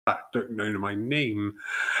I don't know my name.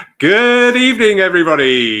 Good evening,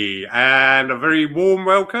 everybody, and a very warm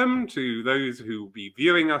welcome to those who will be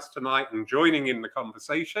viewing us tonight and joining in the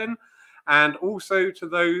conversation, and also to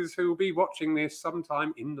those who will be watching this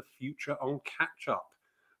sometime in the future on Catch Up.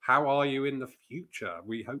 How are you in the future?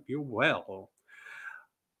 We hope you're well.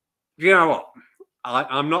 You know what?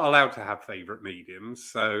 I'm not allowed to have favourite mediums,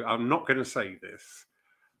 so I'm not going to say this.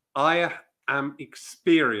 I am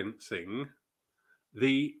experiencing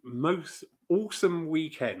the most awesome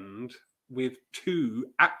weekend with two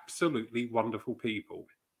absolutely wonderful people.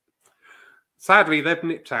 Sadly, they've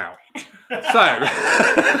nipped out.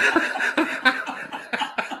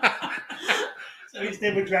 So he's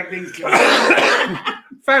never dragged these two.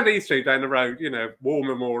 Found these two down the road, you know, War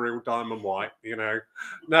Memorial, Diamond White, you know.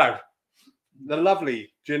 No, the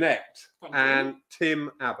lovely Janette and Tim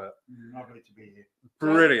Abbott. Lovely to be here.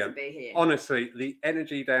 Brilliant. Honestly, the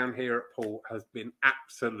energy down here at Port has been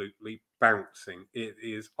absolutely bouncing. It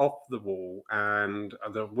is off the wall, and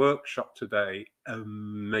the workshop today,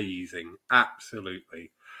 amazing. Absolutely.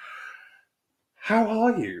 How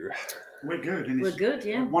are you? We're good. And we're good,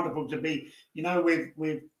 yeah. Wonderful to be. You know,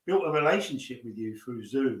 we've built a relationship with you through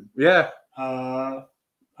Zoom. Yeah. Over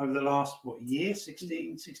the last, year?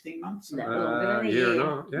 16 months? Year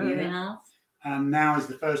and a half. And now is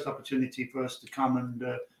the first opportunity for us to come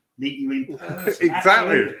and meet you in person.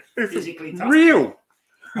 Exactly. It's physically real.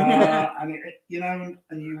 And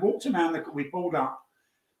you walked around we pulled up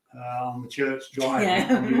on the church drive,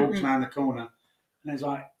 and you walked around the corner, and it's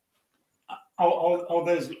like, oh,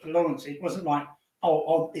 there's Lawrence. It wasn't like,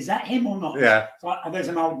 oh, is that him or not? Yeah. It's like, there's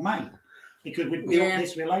an old mate, because we built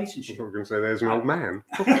this relationship. I thought we were going to say there's an old man.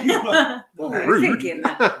 Thinking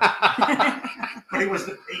that. But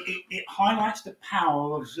it highlights the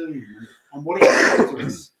power of Zoom and what it gave to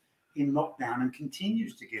us in lockdown and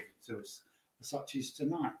continues to give it to us, such as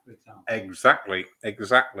tonight, for example.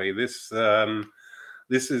 Exactly. This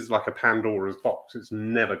is like a Pandora's box. It's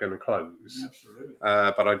never going to close. Absolutely.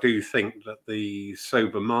 But I do think that the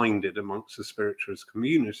sober-minded amongst the spiritualist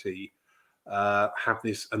community have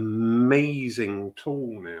this amazing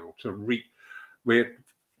tool now to reach. We're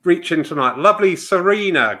reaching tonight. Lovely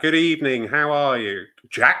Serena, good evening. How are you?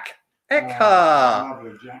 Jack Eckhart.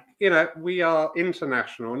 Lovely, Jack. You know, we are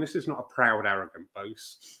international, and this is not a proud, arrogant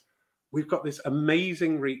boast. We've got this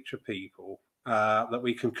amazing reach of people that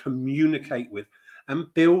we can communicate with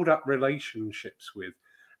and build up relationships with,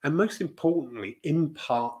 and most importantly,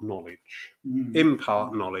 impart knowledge.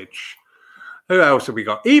 Impart knowledge. Who else have we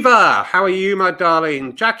got? Eva, how are you, my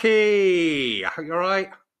darling? Jackie, are you all right?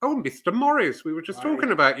 Oh, Mr. Morris, we were just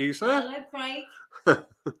talking about you, sir. Hello, Craig.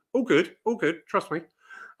 All good, trust me.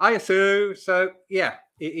 Hiya, Sue. So, yeah,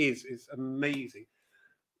 it is. It's amazing.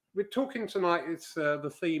 We're talking tonight, it's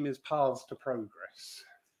the theme is Paths to Progress.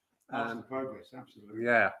 Paths to Progress, absolutely.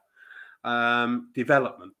 Yeah.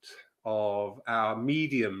 Development of our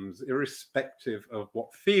mediums, irrespective of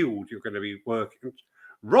what field you're going to be working.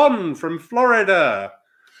 Ron from Florida,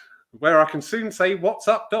 where I can soon say, "What's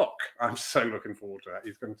up, Doc?" I'm so looking forward to that.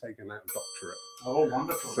 He's going to take an out doctorate. Oh,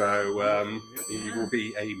 wonderful. So he will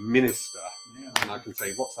be a minister, and I can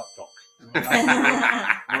say, "What's up, Doc?"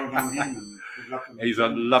 Well done, him, and good luck. He's a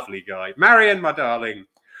lovely guy. Marion, my darling.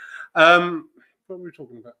 What were we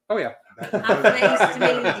talking about? Oh, yeah.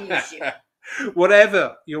 Mediumship.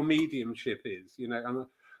 Whatever your mediumship is, you know, and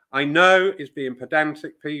I know it's being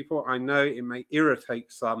pedantic, people. I know it may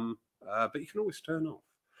irritate some, but you can always turn off.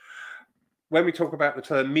 When we talk about the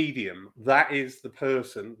term medium, that is the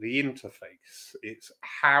person, the interface. It's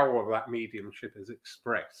how that mediumship is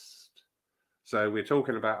expressed. So we're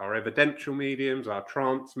talking about our evidential mediums, our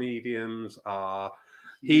trance mediums, our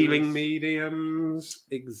healing mediums.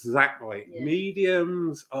 Exactly. Yeah.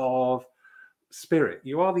 Mediums of spirit.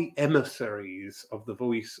 You are the emissaries of the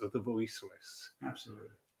voice of the voiceless. Absolutely.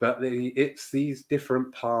 But it's these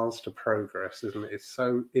different paths to progress, isn't it? It's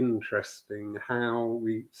so interesting how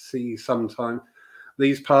we see sometimes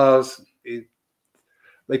these paths,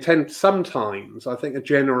 they tend sometimes, I think a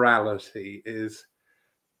generality is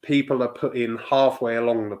people are put in halfway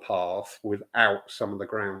along the path without some of the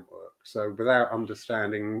groundwork. So without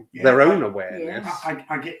understanding their own awareness.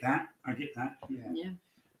 I get that. Yeah.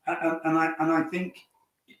 And I think,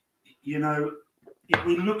 you know, if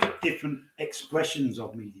we look at different expressions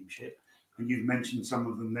of mediumship, and you've mentioned some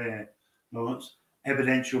of them there, Lawrence,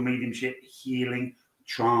 evidential mediumship, healing,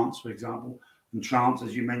 trance, for example, and trance,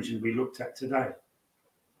 as you mentioned, we looked at today,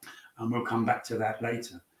 and we'll come back to that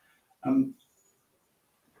later.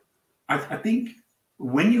 I think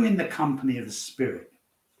when you're in the company of the spirit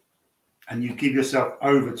and you give yourself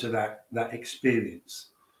over to that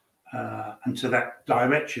experience, and to that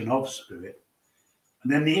direction of spirit.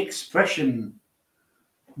 And then the expression,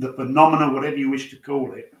 the phenomena, whatever you wish to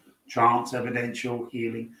call it, trance, evidential,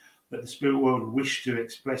 healing, that the spirit world wish to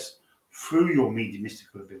express through your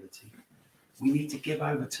mediumistical ability, we need to give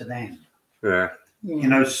over to them. Yeah. You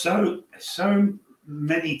know, so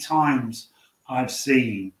many times I've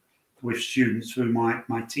seen with students through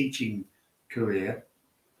my teaching career,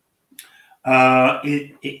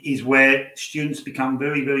 it is where students become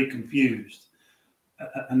very, very confused,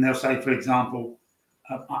 and they'll say, for example,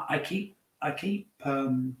 I keep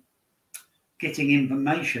getting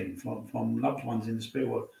information from loved ones in the spirit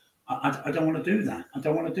world. I don't want to do that. I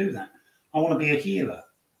don't want to do that. I want to be a healer.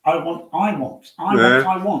 I want.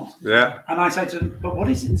 Yeah. And I say to them, but what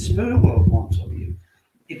is it the spirit world wants of you?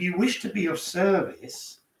 If you wish to be of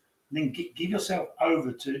service, then give yourself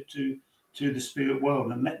over to the spirit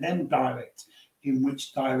world and let them direct in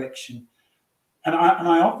which direction. And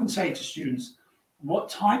I often say to students, what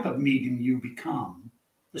type of medium you become,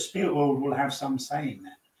 the spirit world will have some say in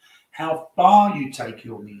that. How far you take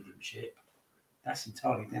your mediumship, that's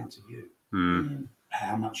entirely down to you. Mm.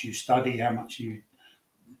 How much you study, how much you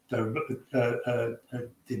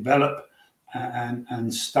develop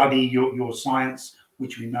and study your science,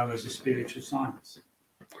 which we know as a spiritual science.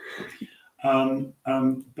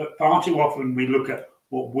 But far too often we look at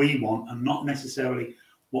what we want and not necessarily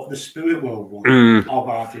what the spirit world wants of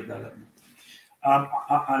our development.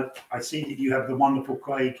 I see that you have the wonderful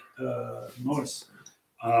Craig Norris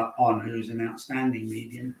on, who's an outstanding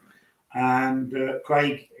medium. And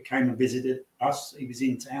Craig came and visited us. He was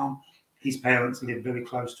in town. His parents lived very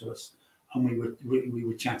close to us, and we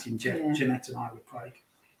were chatting. Janette and I with Craig.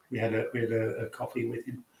 We had a coffee with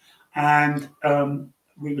him, and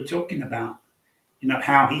we were talking about, you know,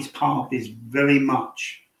 how his path is very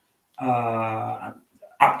much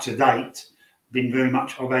up to date, been very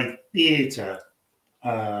much of a theatre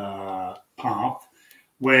path,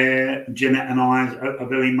 where Janette and I are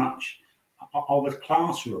very much of a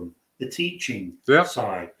classroom, the teaching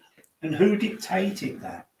side. And who dictated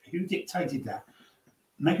that?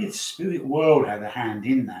 Maybe the spirit world had a hand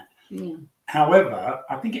in that. Yeah. However,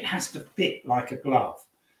 I think it has to fit like a glove.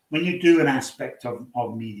 When you do an aspect of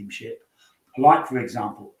mediumship, like, for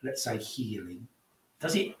example, let's say healing,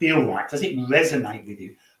 does it feel right? Does it resonate with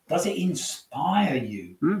you? Does it inspire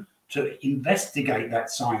you to investigate that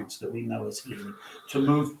science that we know as healing, to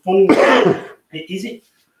move forward? Is it,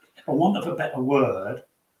 for want of a better word,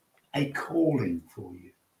 a calling for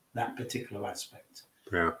you, that particular aspect?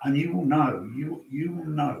 Yeah. And you will know, you will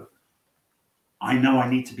know, I know I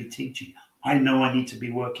need to be teaching. I know I need to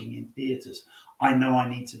be working in theatres. I know I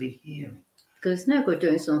need to be healing. Because it's no good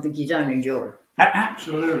doing something you don't enjoy.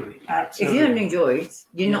 Absolutely. If you don't enjoy it,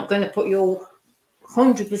 you're not going to put your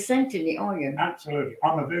 100% in it, are you? Absolutely.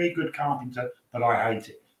 I'm a very good carpenter, but I hate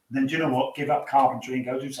it. Then do you know what? Give up carpentry and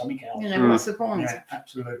go do something else. You know, what's the point? Yeah,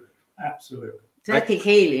 absolutely. So I pick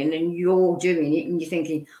healing and you're doing it and you're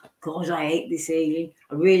thinking, God, I hate this healing.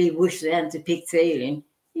 I really wish they hadn't picked healing.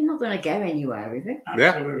 You're not going to go anywhere with it.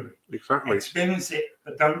 Absolutely. Yeah, exactly. Experience it,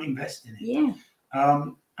 but don't invest in it. Yeah.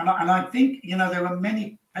 And I think, you know, there are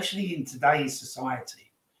many, especially in today's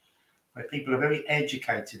society, where people are very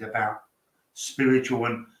educated about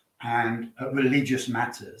spiritual and religious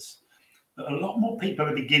matters. But a lot more people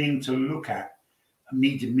are beginning to look at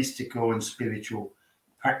mediumistical and spiritual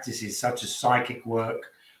practices such as psychic work,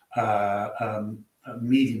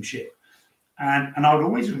 mediumship. And I would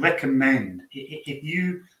always recommend, if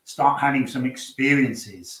you start having some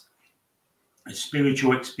experiences,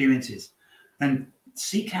 spiritual experiences, then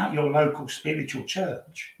seek out your local spiritual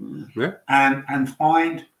church and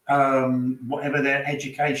find whatever their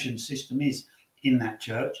education system is in that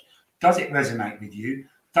church. Does it resonate with you?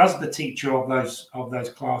 Does the teacher of those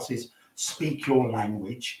classes speak your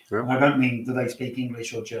language? Yeah. I don't mean do they speak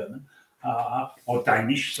English or German or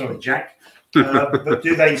Danish? Sorry, Jack. But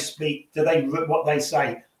do they what they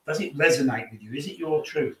say? Does it resonate with you? Is it your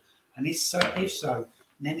truth? And if so,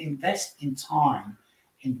 then invest in time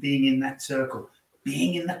in being in that circle,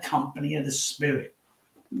 being in the company of the spirit.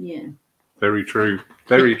 Yeah. Very true.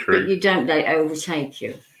 Very true. But you don't let it overtake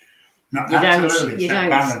you. No, absolutely. It's that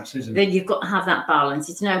balance, isn't it? Then you've got to have that balance.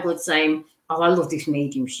 It's no good saying, oh, I love this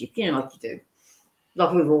mediumship. You know, like you do.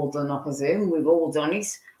 Like we've all done, I presume. We've all done it.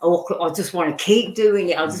 Oh, I just want to keep doing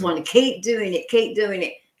it. I just want to keep doing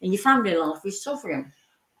it. And your family life is suffering.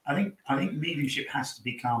 I think mediumship has to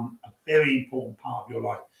become a very important part of your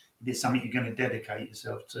life. It's something you're going to dedicate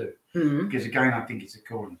yourself to. Mm-hmm. Because again, I think it's a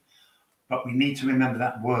calling. But we need to remember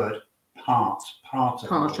that word, part of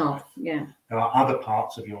your life. Yeah. There are other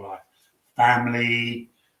parts of your life. Family,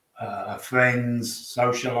 friends,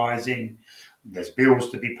 socializing. There's bills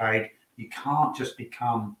to be paid. You can't just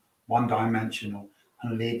become one-dimensional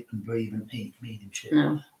and live and breathe and eat mediumship.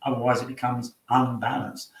 No. Otherwise, it becomes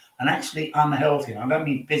unbalanced and actually unhealthy. And I don't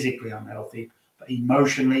mean physically unhealthy, but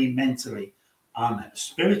emotionally, mentally,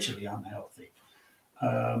 spiritually unhealthy.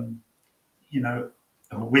 You know,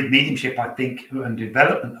 with mediumship, I think, and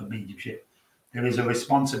development of mediumship, there is a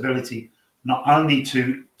responsibility not only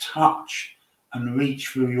to touch and reach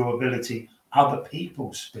through your ability other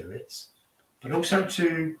people's spirits, but also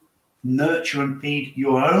to nurture and feed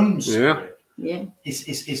your own spirit. Yeah.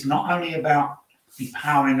 It's not only about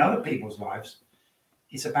empowering other people's lives,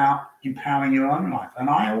 it's about empowering your own life. And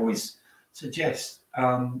I always suggest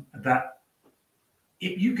that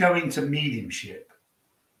if you go into mediumship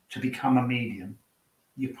to become a medium,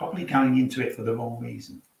 you're probably going into it for the wrong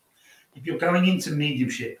reason. If you're going into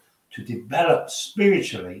mediumship to develop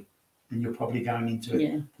spiritually, then you're probably going into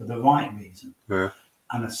it for the right reason. Yeah.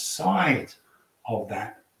 And aside of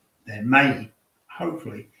that, there may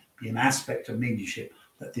hopefully be an aspect of mediumship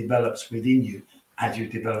that develops within you as you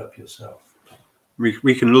develop yourself.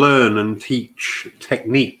 We can learn and teach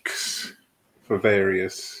techniques for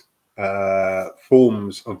various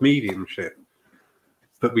forms of mediumship,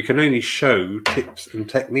 but we can only show tips and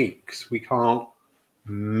techniques. We can't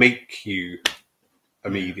make you a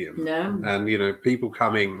medium. No. And, you know, people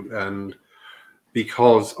coming, and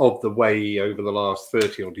because of the way over the last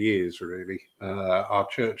 30 odd years, really, our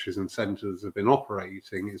churches and centres have been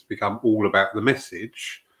operating, it's become all about the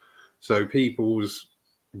message. So people's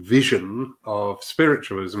vision of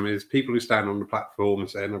spiritualism is people who stand on the platform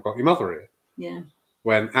saying, I've got your mother here. Yeah.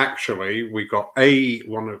 When actually we got a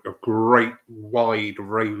great wide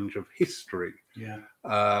range of history,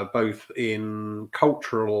 both in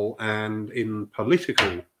cultural and in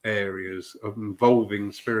political areas of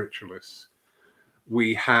involving spiritualists.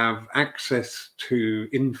 We have access to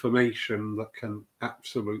information that can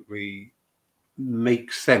absolutely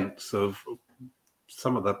make sense of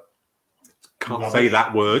some of the, can't rubbish. say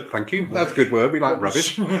that word, thank you, that's a good word, we like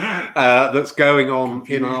rubbish, that's going on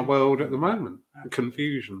Confusion. in our world at the moment.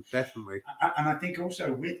 Confusion, definitely. And I think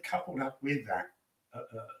also coupled up with that,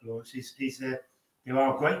 Lawrence, is that there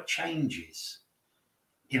are great changes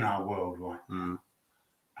in our world right now.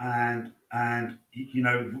 And you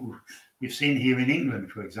know, we've seen here in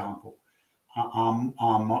England, for example, I'm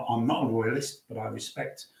not a royalist, but I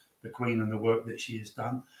respect the Queen and the work that she has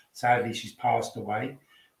done. Sadly, she's passed away.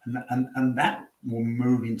 And that will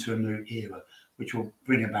move into a new era, which will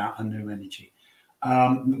bring about a new energy.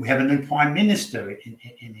 We have a new Prime Minister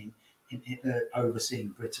in overseeing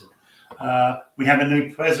Britain. We have a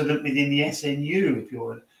new president within the SNU, if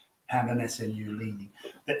you have an SNU leaning.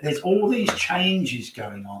 There's all these changes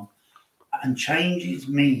going on, and changes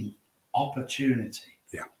mean opportunity.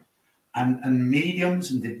 Yeah. And mediums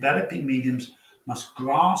and developing mediums must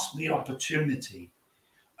grasp the opportunity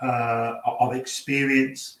of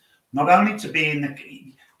experience, not only to be in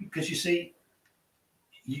the, because you see,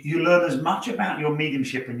 you learn as much about your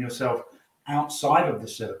mediumship and yourself outside of the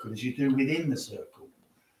circle as you do within the circle.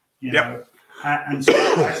 You know, and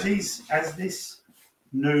so as this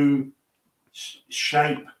new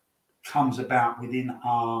shape comes about within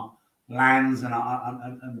our lands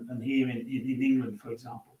and here in England, for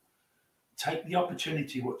example, take the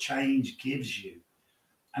opportunity what change gives you,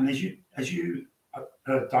 and as you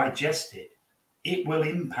digest it, it will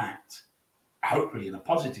impact, hopefully in a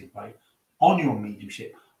positive way, on your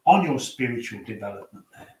mediumship, on your spiritual development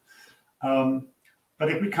there.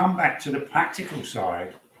 But if we come back to the practical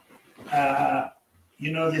side,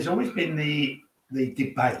 you know, there's always been the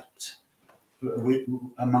debate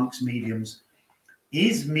amongst mediums.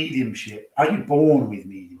 Is mediumship, are you born with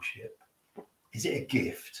mediumship? Is it a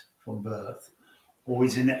gift from birth? Or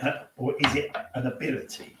is it an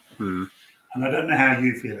ability? And I don't know how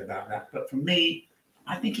you feel about that, but for me,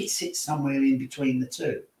 I think it sits somewhere in between the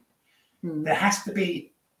two. There has to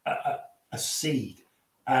be a seed,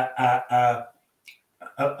 a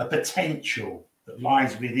potential that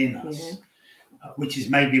lies within us, which is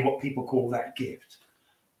maybe what people call that gift.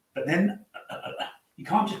 But then you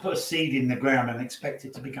can't just put a seed in the ground and expect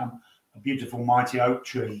it to become a beautiful, mighty oak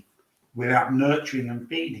tree without nurturing and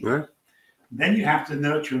feeding it. Then you have to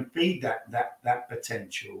nurture and feed that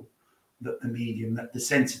potential that the medium, that the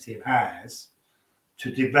sensitive has,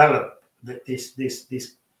 to develop this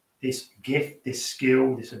gift, this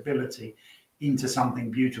skill, this ability into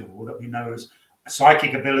something beautiful that we know as a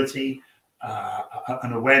psychic ability,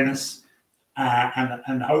 an awareness,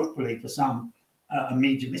 and hopefully for some a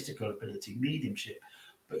mediumistical ability, mediumship.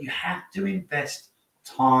 But you have to invest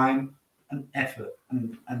time and effort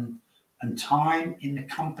and and time in the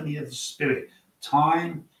company of the Spirit,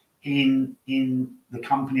 time in the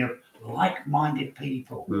company of like-minded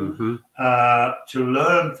people, to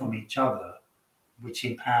learn from each other, which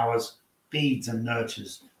empowers, feeds and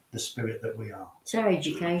nurtures the spirit that we are. So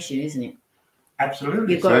education, isn't it?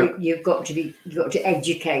 Absolutely. You've got to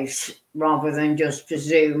educate rather than just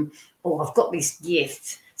presume, oh, I've got this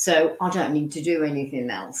gift, so I don't need to do anything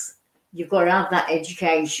else. You've got to have that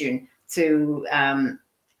education to,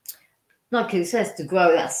 like it says, to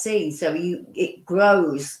grow that seed so it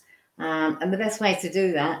grows. And the best way to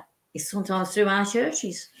do that is sometimes through our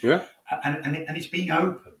churches. Yeah. And it's being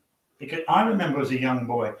open. Because I remember as a young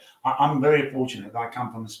boy, I'm very fortunate that I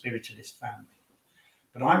come from a spiritualist family.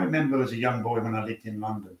 But I remember as a young boy when I lived in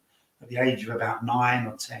London, at the age of about 9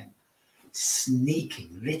 or 10,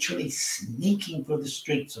 literally sneaking through the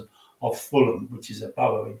streets of Fulham, which is a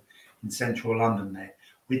borough in central London there,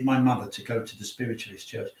 with my mother to go to the spiritualist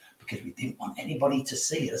church because we didn't want anybody to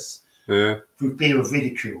see us through fear of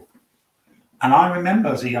ridicule. And I remember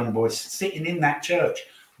as a young boy sitting in that church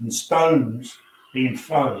and stones being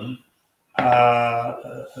thrown,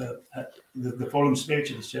 the Fulham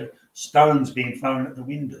Spiritualist Church, stones being thrown at the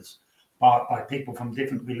windows by people from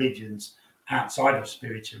different religions outside of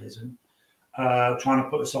spiritualism, trying to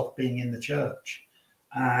put us off being in the church.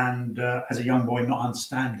 And as a young boy, not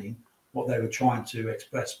understanding what they were trying to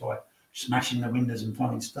express by smashing the windows and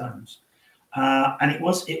throwing stones. And there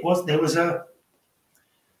was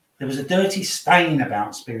a dirty stain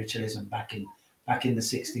about spiritualism back in the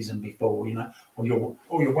 60s and before, you know. Oh,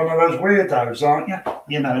 you're one of those weirdos, aren't you?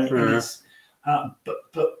 You know,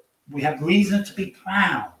 but we have reason to be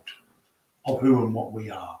proud of who and what we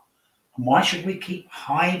are. And why should we keep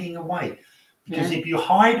hiding away? Because if you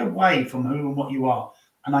hide away from who and what you are,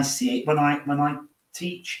 and I see it when I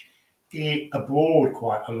teach abroad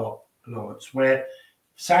quite a lot, Lawrence, where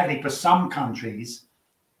sadly for some countries,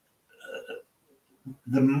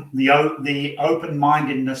 the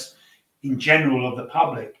open-mindedness in general of the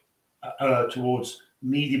public towards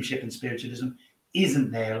mediumship and spiritualism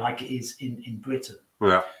isn't there like it is in Britain.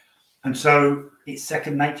 Yeah. And so it's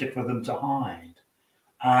second nature for them to hide.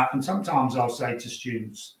 And sometimes I'll say to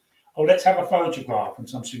students, oh, let's have a photograph. And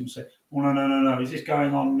some students say, oh, no. Is this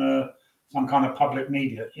going on some kind of public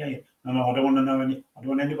media? Yeah. No, I don't want to know I don't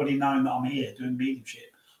want anybody knowing that I'm here doing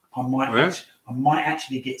mediumship. I might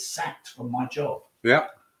actually get sacked from my job. Yeah.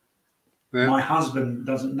 My husband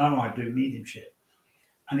doesn't know I do mediumship.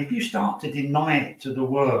 And if you start to deny it to the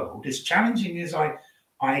world, as challenging as I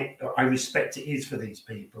respect it is for these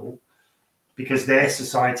people, because their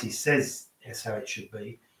society says that's how it should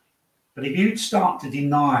be. But if you start to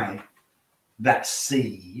deny that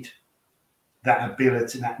seed, that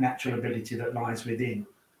ability, that natural ability that lies within,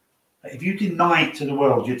 if you deny it to the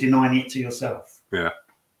world, you're denying it to yourself. Yeah.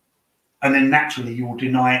 And then naturally you will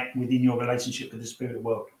deny it within your relationship with the spirit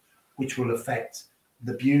world, which will affect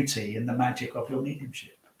the beauty and the magic of your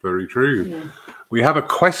mediumship. Very true. Yeah. We have a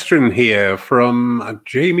question here from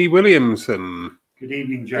Jamie Williamson. Good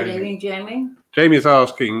evening, Jamie. Good evening, Jamie. Jamie's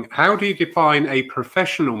asking, how do you define a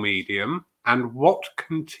professional medium and what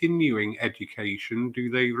continuing education do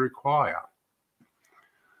they require?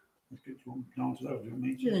 You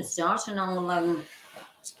can start and I'll...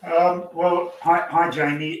 well, hi,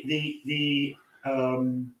 Jamie.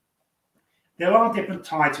 There are different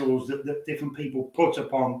titles that different people put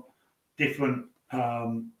upon different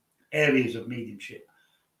areas of mediumship.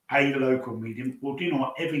 A local medium. Well, do you know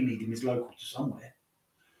what? Every medium is local to somewhere.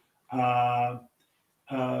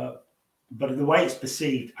 But the way it's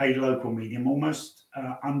perceived, a local medium almost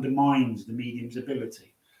undermines the medium's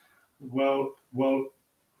ability. Well,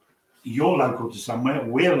 you're local to somewhere.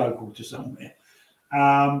 We're local to somewhere.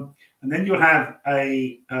 And then you'll have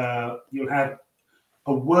a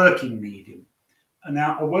working medium. And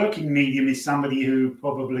now a working medium is somebody who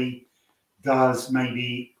probably does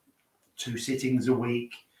maybe 2 sittings a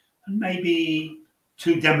week and maybe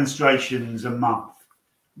 2 demonstrations a month,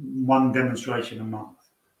 1 demonstration a month.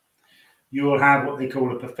 You will have what they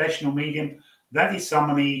call a professional medium. That is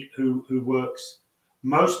somebody who works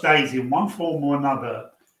most days in one form or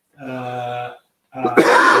another, in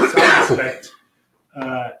some aspect,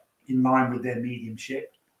 in line with their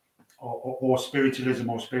mediumship or spiritualism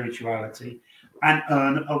or spirituality, and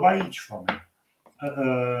earn a wage from it.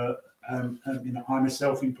 I'm a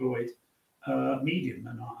self-employed medium,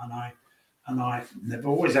 and I never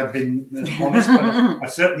always have been honest, but I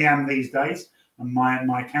certainly am these days. And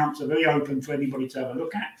my accounts are very open for anybody to have a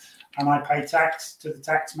look at, and I pay tax to the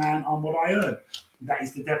tax man on what I earn. That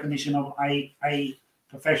is the definition of a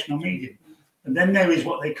professional medium. And then there is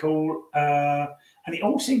what they call, and it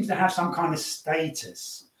all seems to have some kind of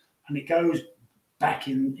status. and it goes back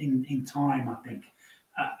in time, I think.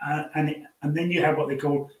 And then you have what they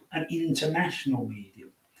call an international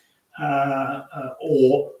medium,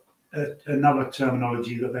 or another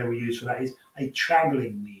terminology that they will use for that is a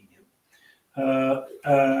travelling medium,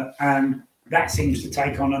 and that seems to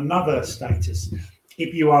take on another status.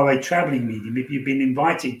 If you are a travelling medium, if you've been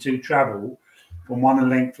invited to travel from one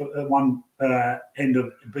end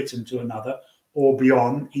of Britain to another, or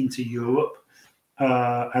beyond into Europe,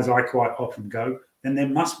 as I quite often go, then there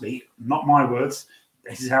must be, not my words,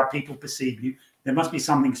 this is how people perceive you, there must be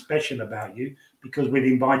something special about you, because we've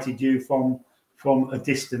invited you from a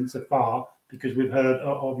distance afar, because we've heard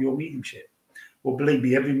of your mediumship. Well, believe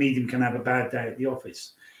me, every medium can have a bad day at the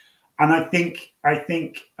office. And I think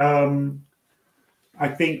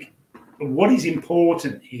what is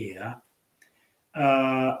important here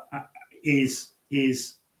is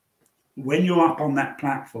when you're up on that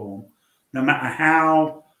platform, no matter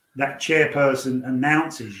how that chairperson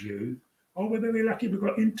announces you, oh, we're very lucky, we've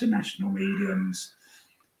got international mediums.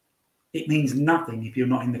 It means nothing if you're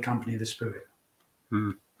not in the company of the Spirit.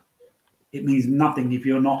 It means nothing if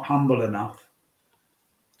you're not humble enough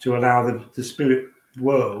to allow the Spirit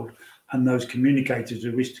world and those communicators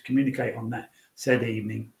who wish to communicate on that said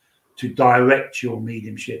evening to direct your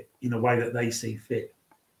mediumship in a way that they see fit.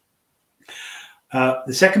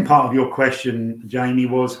 The second part of your question, Jamie,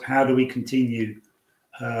 was how do we continue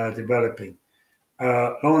developing?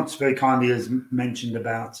 Lawrence very kindly has mentioned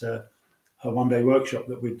about a one-day workshop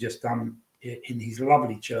that we've just done in his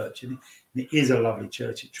lovely church, and it is a lovely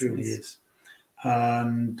church, it truly is.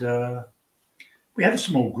 And we had a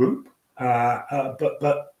small group,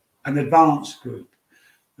 but an advanced group.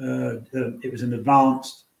 It was an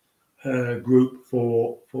advanced group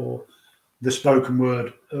for the spoken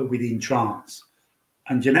word within trance.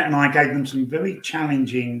 And Janette and I gave them some very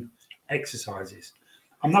challenging exercises.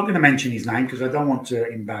 I'm not going to mention his name because I don't want to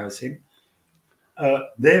embarrass him.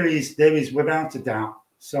 There is without a doubt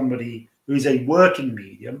somebody who is a working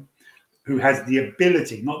medium who has the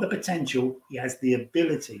ability, not the potential, he has the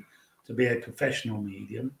ability to be a professional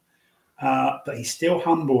medium, but he's still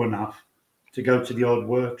humble enough to go to the odd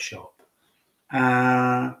workshop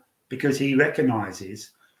because he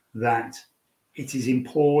recognizes that it is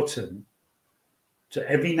important to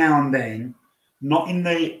every now and then, not in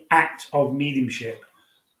the act of mediumship,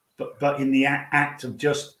 but in the act of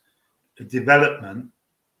just development,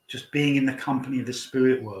 just being in the company of the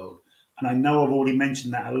spirit world. And I know I've already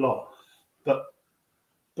mentioned that a lot,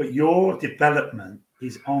 but your development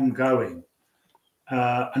is ongoing,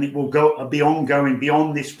 and it will be ongoing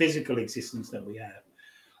beyond this physical existence that we have.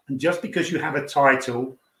 And just because you have a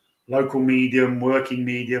title, local medium, working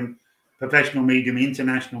medium, professional medium,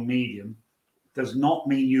 international medium, does not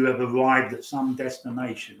mean you have arrived at some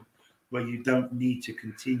destination where you don't need to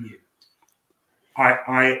continue.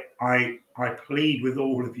 I plead with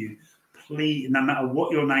all of you, please, no matter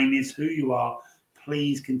what your name is, who you are,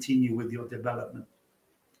 please continue with your development.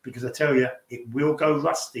 Because I tell you, it will go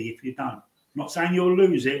rusty if you don't. I'm not saying you'll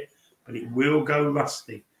lose it, but it will go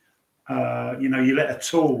rusty. You let a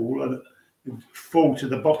tool fall to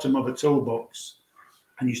the bottom of a toolbox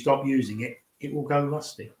and you stop using it, it will go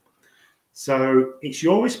rusty. So it's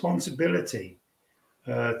your responsibility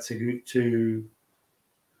to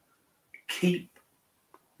keep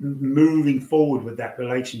moving forward with that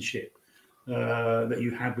relationship that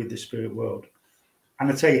you have with the spirit world. And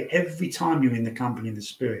I tell you, every time you're in the company of the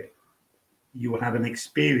spirit, you will have an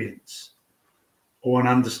experience or an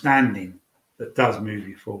understanding that does move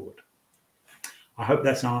you forward. I hope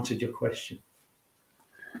that's answered your question.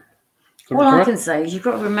 All I can say is you've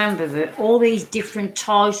got to remember that all these different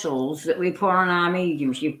titles that we put on our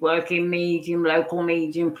mediumship, working medium, local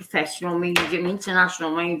medium, professional medium,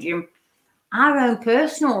 international medium, our own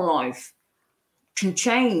personal life can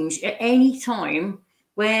change at any time,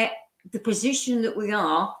 where the position that we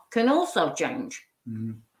are can also change.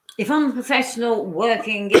 Mm-hmm. If I'm a professional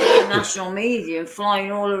working international medium,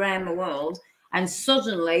 flying all around the world, and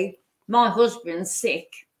suddenly my husband's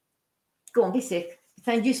sick, go on, be sick.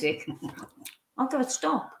 Pretend you're sick. I've got to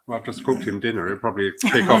stop. Well, I've just cooked him dinner. It'll probably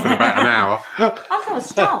kick off in about an hour. I've got to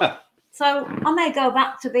stop. So I may go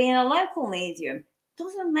back to being a local medium.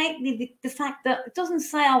 Doesn't make me the fact that it doesn't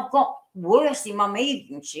say I've got worse in my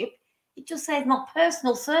mediumship. It just says my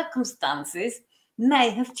personal circumstances may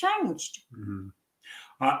have changed. Mm-hmm.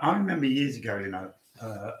 I remember years ago,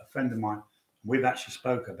 a friend of mine, we've actually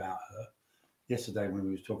spoke about her yesterday when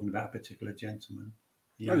we were talking about a particular gentleman.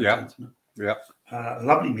 Gentleman. Yeah. A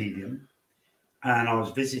lovely medium. And I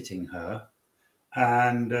was visiting her,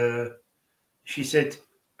 and she said,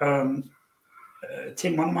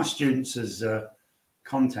 Tim, one of my students has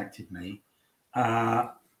contacted me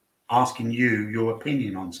asking you your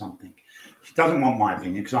opinion on something. She doesn't want my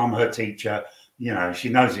opinion because I'm her teacher. You know, she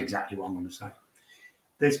knows exactly what I'm going to say.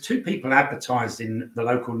 There's 2 people advertised in the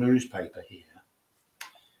local newspaper here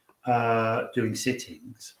doing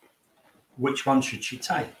sittings. Which one should she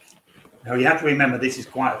take? Now, you have to remember this is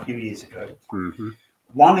quite a few years ago. Mm-hmm.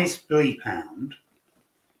 One is £3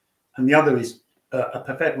 and the other is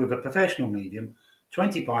with a professional medium,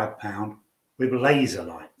 £25 with laser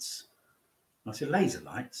lights. I said, laser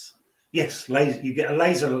lights? Yes, you get a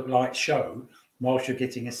laser light show whilst you're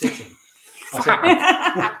getting a sitting. I said,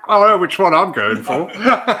 I know which one I'm going for.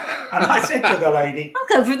 And I said to the lady, I'll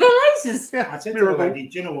go for the lasers. I said to the lady,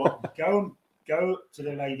 do you know what? Go to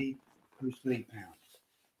the lady who's £3.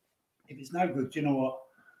 If it's no good, do you know what?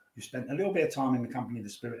 You spent a little bit of time in the company of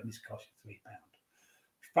the spirit and this cost you £3.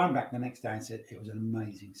 She phoned back the next day and said it was an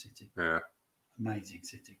amazing sitting. Yeah. Amazing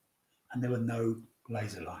sitting. And there were no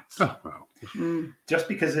laser lights. Oh, well. Just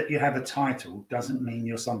because you have a title doesn't mean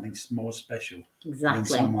you're something more special than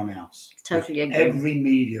someone else. Totally agree. Every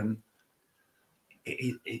medium,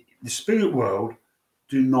 the spirit world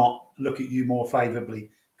do not look at you more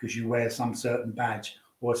favourably because you wear some certain badge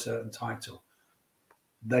or a certain title.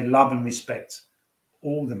 They love and respect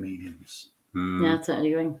all the mediums. Yeah, I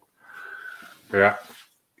totally agree. Yeah.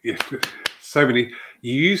 So many.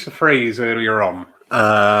 You used the phrase earlier on,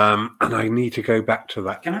 and I need to go back to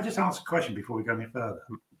that. Can I just ask a question before we go any further?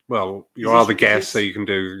 Well, you are the guest, so you can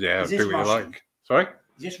do what you like. Sorry?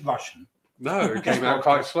 Is this Russian? No, it came out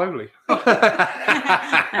quite slowly. No,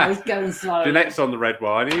 he's going slow. Jeanette's on the red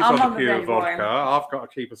wine. He's on the pure vodka. I've got to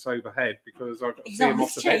keep a sober head because I've got to see him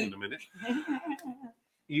off the bed in a minute.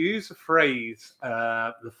 You use the phrase,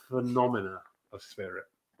 the phenomena of spirit.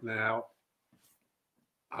 Now,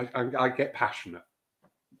 I get passionate.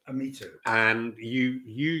 Me too. And you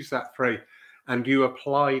use that phrase and you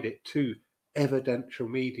applied it to evidential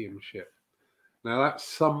mediumship. Now, that's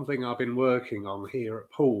something I've been working on here at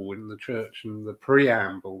Poole in the church and the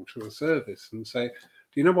preamble to the service, and say, do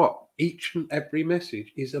you know what? Each and every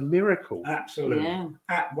message is a miracle. Absolutely. Yeah.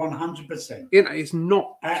 At 100%. You know, it's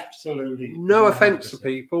not... Absolutely. No 100%. Offence to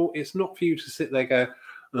people. It's not for you to sit there and go,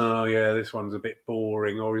 oh, yeah, this one's a bit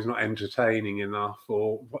boring, or he's not entertaining enough,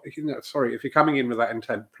 or, you know, sorry, if you're coming in with that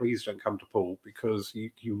intent, please don't come to Poole, because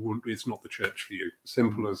you wouldn't, it's not the church for you.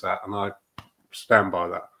 Simple as that, and I stand by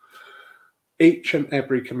that. Each and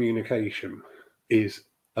every communication is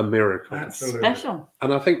a miracle. Absolutely. Special.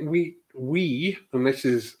 And I think we, and this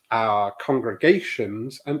is our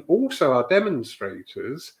congregations and also our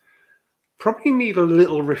demonstrators, probably need a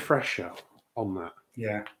little refresher on that.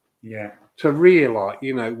 Yeah, yeah. To realise,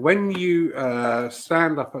 you know, when you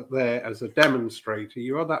stand up there as a demonstrator,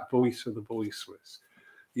 you are that voice of the voiceless.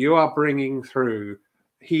 You are bringing through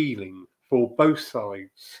healing for both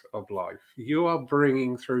sides of life. You are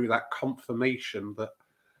bringing through that confirmation that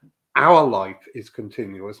our life is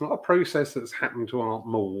continual. It's not a process that's happened to Aunt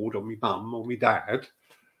Maud or my mum or my dad,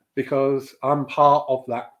 because I'm part of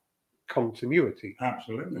that continuity.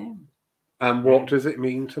 Absolutely. Yeah. And what does it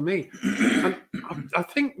mean to me? And I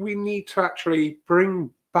think we need to actually bring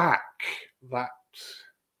back that.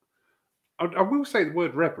 I will say the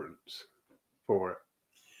word reverence for it.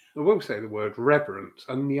 I will say the word reverence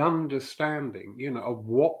and the understanding, you know, of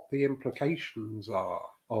what the implications are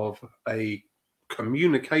of a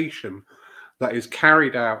communication that is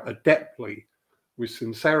carried out adeptly with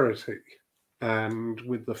sincerity and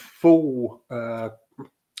with the full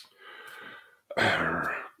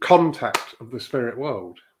contact of the spirit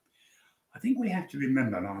world. I think we have to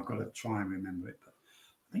remember, and I've got to try and remember it, but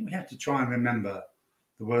I think we have to try and remember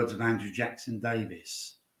the words of Andrew Jackson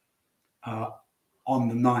Davis on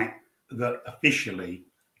the night that officially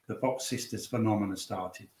the Fox Sisters phenomena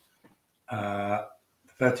started, the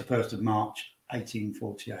 31st of March,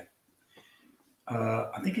 1848.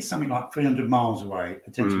 I think it's something like 300 miles away,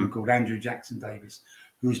 a gentleman called Andrew Jackson Davis,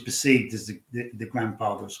 who is perceived as the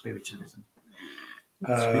grandfather of spiritualism,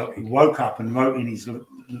 woke up and wrote in his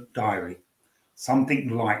diary something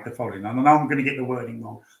like the following. And I know I'm going to get the wording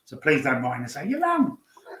wrong, so please don't write and say, you're wrong.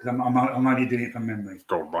 I'm only doing it from memory.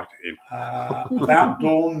 Go on, write it in. About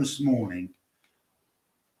dawn this morning,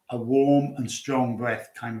 a warm and strong breath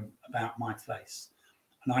came about my face,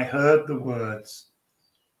 and I heard the words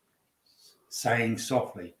saying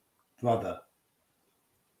softly, brother,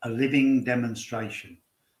 a living demonstration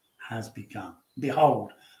has begun.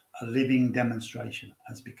 Behold, a living demonstration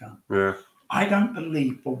has begun. Yeah. I don't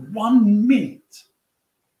believe for 1 minute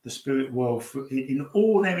the spirit world, in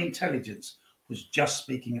all their intelligence, was just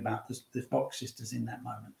speaking about the Fox Sisters in that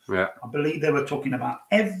moment. Yeah. I believe they were talking about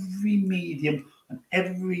every medium and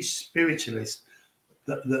every spiritualist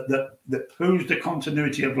that proves the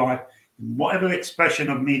continuity of life, in whatever expression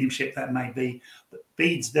of mediumship that may be, that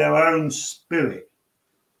feeds their own spirit.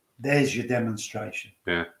 There's your demonstration.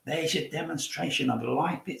 Yeah. There's your demonstration of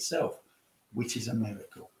life itself, which is a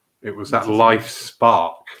miracle. It was that life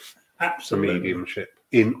spark for Absolutely. mediumship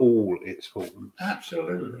in all its forms.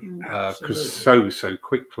 Absolutely. Because so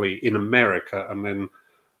quickly in America and then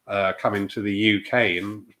coming to the UK,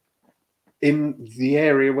 and in the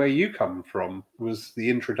area where you come from was the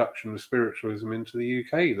introduction of spiritualism into the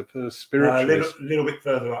UK, the first spiritualist. A little bit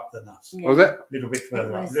further up than us. Was it? A little bit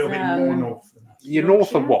further up, was, a little bit more north than us. You're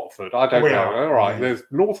north of Watford. I don't We know. are. All right. Yeah. There's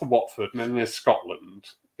north of Watford and then there's Scotland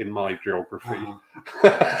in my geography.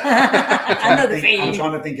 Another I'm thing.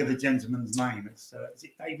 trying to think of the gentleman's name. It's is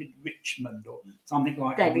it David Richmond or something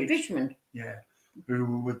like that? David Richmond. Yeah,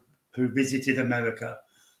 who visited America,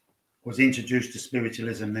 was introduced to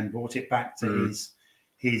spiritualism, then brought it back to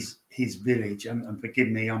his village. And forgive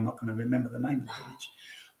me, I'm not going to remember the name of the village,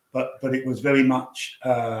 but it was very much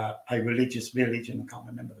a religious village, and I can't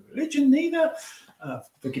remember the religion neither.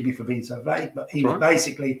 Forgive me for being so vague, but he was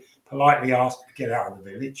basically politely asked to get out of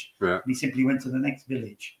the village. Yeah. And he simply went to the next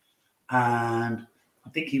village, and I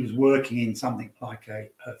think he was working in something like a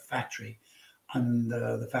factory, and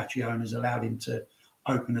the factory owners allowed him to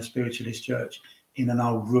open a spiritualist church in an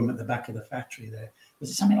old room at the back of the factory there. Was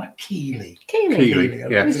it something like Keeley? Keeley.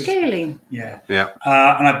 Yeah. It was Keeley. Yeah. Yeah.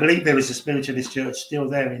 And I believe there is a spiritualist church still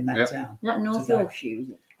there in that town. Not North today.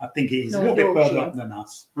 Yorkshire. I think it is North a little bit further Yorkshire. up than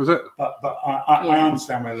us. Was it? But I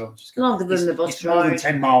understand where Lawrence is going. Longer than the bus It's more than ride.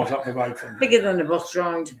 10 miles up the road from Bigger than the bus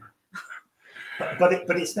ride.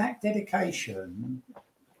 But it's that dedication.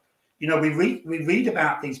 You know, we read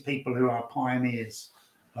about these people who are pioneers,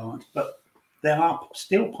 Lawrence, but there are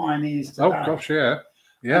still pioneers today. Oh gosh, yeah.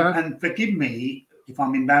 Yeah. And forgive me if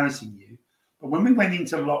I'm embarrassing you, but when we went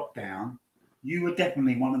into lockdown, you were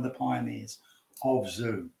definitely one of the pioneers of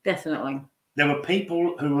Zoom. Definitely. There were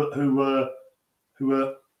people who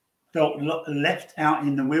were felt left out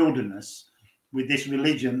in the wilderness with this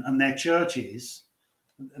religion, and their churches,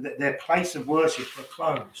 their place of worship were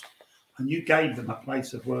closed, and you gave them a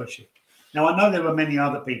place of worship. Now, I know there were many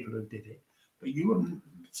other people who did it, but you were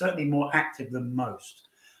certainly more active than most.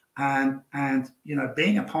 And you know,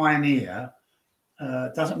 being a pioneer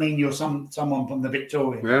doesn't mean you're someone from the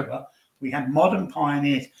Victorian era. We had modern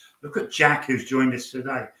pioneers. Look at Jack, who's joined us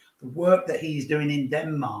today. The work that he's doing in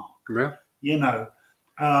Denmark. Yeah. You know,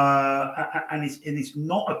 and it's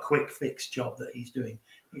not a quick fix job that he's doing.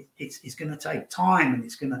 It's going to take time, and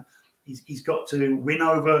he's got to win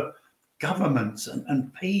over governments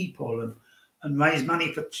and people and raise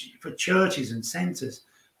money for churches and centres.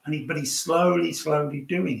 But he's slowly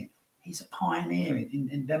doing it. He's a pioneer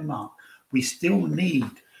in Denmark. We still need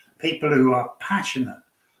people who are passionate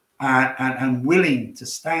and willing to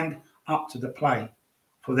stand up to the plate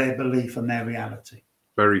for their belief and their reality.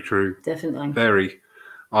 Very true. Definitely. Very.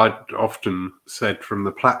 I'd often said from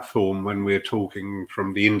the platform when we're talking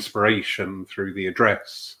from the inspiration through the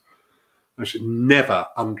address, I should never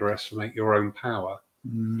underestimate your own power,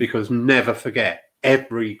 because never forget,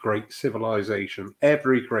 every great civilization,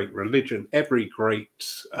 every great religion, every great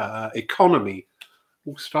economy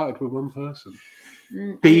all started with one person.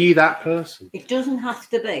 Be that person. It doesn't have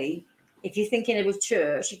to be, if you're thinking of a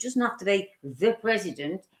church, it doesn't have to be the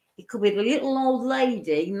president. It could be the little old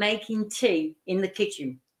lady making tea in the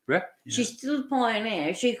kitchen. Yeah. She's still a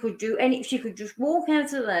pioneer. She could do she could just walk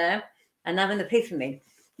out of there and have an epiphany.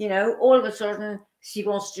 You know, all of a sudden she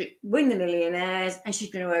wants to win the millionaires, and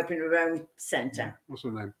she's going to open her own centre. What's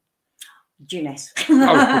her name? Janette.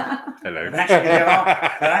 Oh, hello. But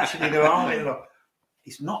actually, there are little.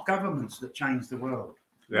 It's not governments that change the world.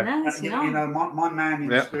 Yeah. No, it's You not. know, my man in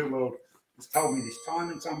the spirit world has told me this time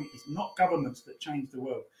and time. It's not governments that change the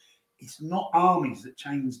world. It's not armies that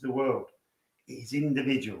change the world. It is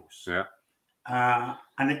individuals. Yeah.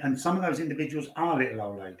 And some of those individuals are little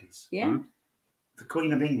old ladies. Yeah. The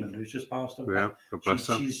Queen of England, who's just passed away. Yeah. God bless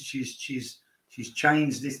her. She's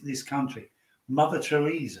changed this country. Mother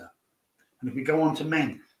Teresa. And if we go on to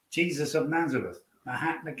men, Jesus of Nazareth,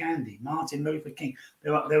 Mahatma Gandhi, Martin Luther King.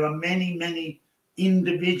 There are many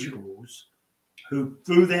individuals who,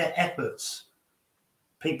 through their efforts,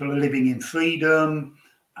 people are living in freedom,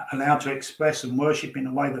 allowed to express and worship in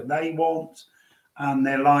a way that they want, and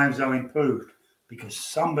their lives are improved because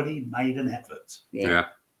somebody made an effort. Yeah.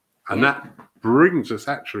 And that brings us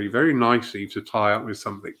actually very nicely to tie up with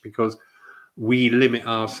something, because we limit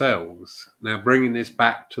ourselves. Now, bringing this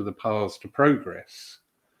back to the paths to progress,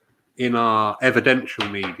 in our evidential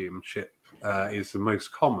mediumship is the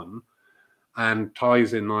most common, and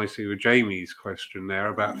ties in nicely with Jamie's question there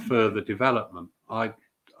about further development.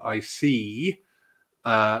 I see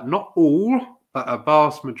not all, but a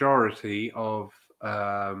vast majority of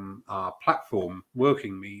our platform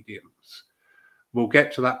working mediums will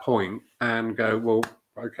get to that point and go, well,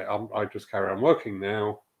 okay, I just carry on working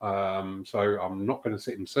now. So I'm not going to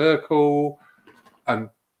sit in circle. And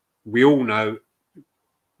we all know,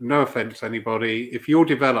 no offense anybody, if your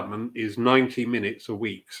development is 90 minutes a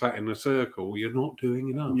week sat in a circle, you're not doing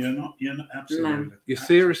enough. You're not absolutely. No. You're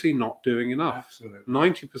seriously not doing enough. Absolutely.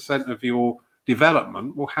 90% of your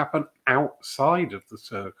development will happen outside of the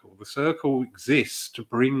circle. The circle exists to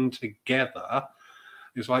bring together.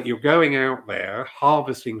 It's like you're going out there,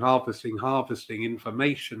 harvesting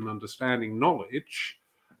information, understanding, knowledge,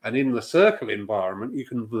 and in the circle environment, you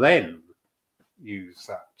can then use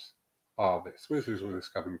that harvest. Where's this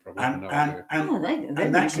coming from? And that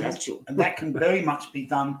can very much be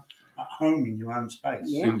done at home in your own space.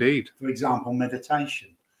 Yeah. Indeed. For example, meditation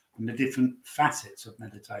and the different facets of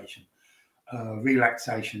meditation.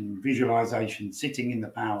 Relaxation, visualization, sitting in the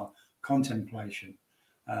power, contemplation,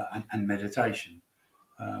 and meditation.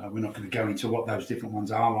 We're not going to go into what those different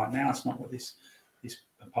ones are right now. It's not what this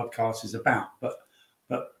podcast is about. But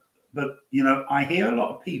you know, I hear a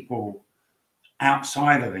lot of people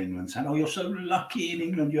outside of England saying, "Oh, you're so lucky in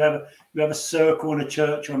England. You have a circle and a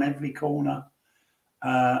church on every corner."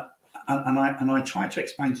 And I try to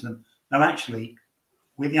explain to them, no, actually,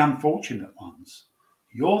 we're the unfortunate ones.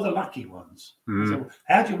 You're the lucky ones. So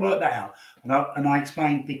how do you work that out? And I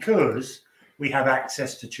explained, because we have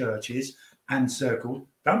access to churches and circles,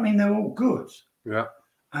 don't mean they're all good. Yeah.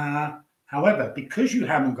 However, because you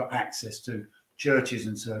haven't got access to churches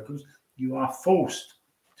and circles, you are forced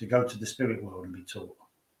to go to the spirit world and be taught.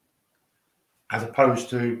 As opposed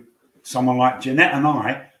to someone like Janette and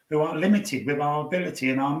I, who are limited with our ability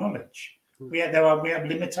and our knowledge. We have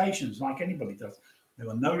limitations like anybody does. There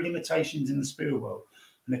are no limitations in the spirit world.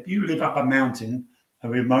 And if you live up a mountain, a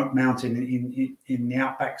remote mountain in the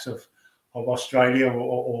outbacks of Australia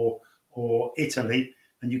or Italy,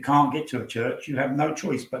 and you can't get to a church, you have no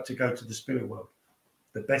choice but to go to the spirit world.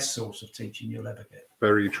 The best source of teaching you'll ever get.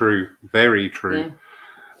 Very true. Very true.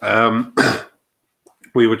 Yeah.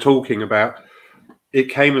 We were talking about, it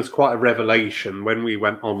came as quite a revelation when we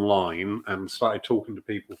went online and started talking to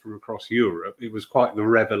people from across Europe. It was quite the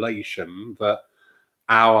revelation that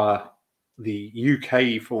the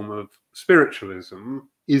UK form of spiritualism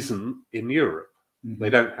isn't in Europe. They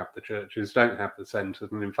don't have the churches, don't have the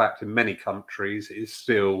centres, and in fact, in many countries, it is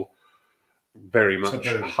still very much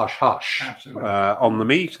hush-hush on the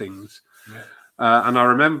meetings. Yeah. And I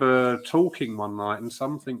remember talking one night, and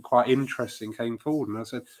something quite interesting came forward, and I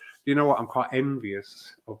said, you know what, I'm quite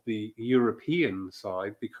envious of the European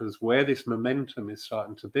side, because where this momentum is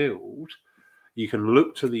starting to build, you can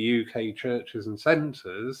look to the UK churches and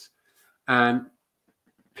centres and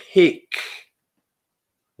pick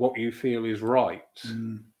what you feel is right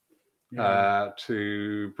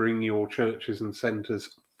to bring your churches and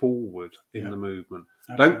centres forward in the movement.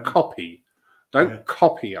 Don't copy. Don't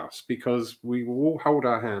copy us, because we will all hold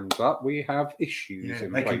our hands up. We have issues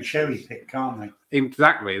in they places. can cherry pick, can't they?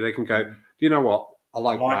 Exactly. They can go, do you know what? I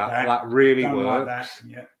like that. That really Don't works. like that.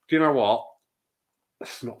 Yeah. Do you know what?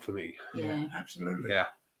 It's not for me. Yeah, absolutely. Yeah.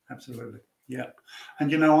 Absolutely. Yeah. And,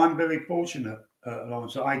 you know, I'm very fortunate,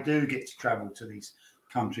 Lawrence. So I do get to travel to these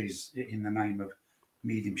countries in the name of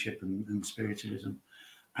mediumship and spiritualism.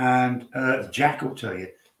 And Jack will tell you,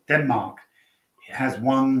 Denmark has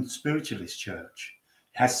one spiritualist church.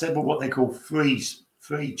 It has several what they call free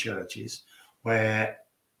churches, where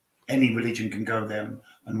any religion can go there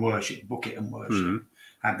and worship, book it and worship,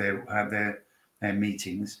 have their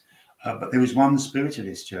meetings. But there was one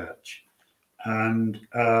spiritualist church. And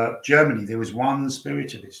Germany, there was one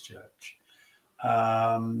spiritualist church.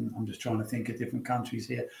 I'm just trying to think of different countries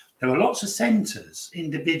here. There were lots of centres,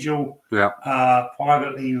 individual,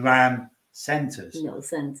 privately ran centres. Little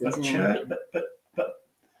centres, but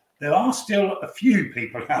there are still a few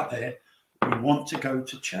people out there who want to go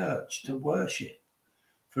to church to worship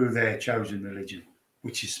through their chosen religion,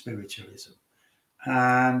 which is spiritualism.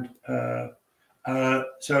 And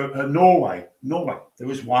so Norway, there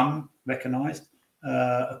was one recognised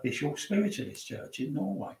official spiritualist church in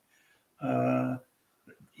Norway.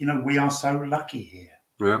 You know, we are so lucky here.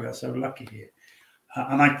 Yeah. We are so lucky here.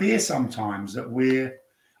 And I fear sometimes that and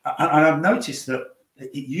I've noticed that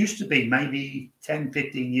it used to be maybe 10,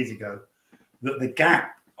 15 years ago that the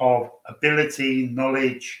gap of ability,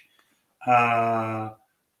 knowledge, and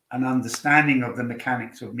understanding of the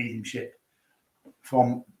mechanics of mediumship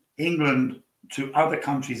from England to other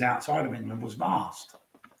countries outside of England was vast.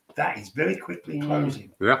 That is very quickly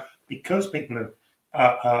closing. Yeah. Because people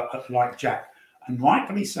like Jack and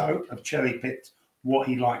rightfully so, have cherry-picked what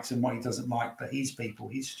he likes and what he doesn't like for his people,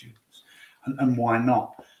 his students, and why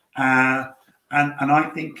not? And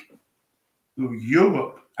I think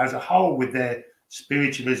Europe as a whole, with their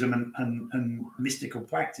spiritualism and mystical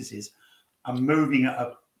practices, are moving at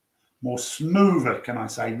a more smoother, can I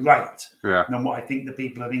say, rate than what I think the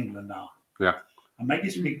people of England are. Yeah. And maybe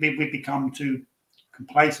we've become too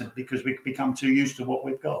complacent because we've become too used to what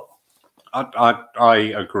we've got.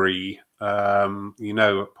 I agree. You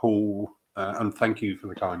know, Paul, and thank you for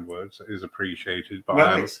the kind words. It is appreciated. But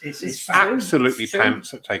well, it's absolutely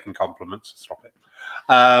pants at taking compliments. Stop it.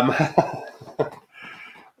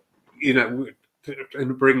 You know, and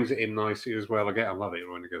it brings it in nicely as well. Again, I love it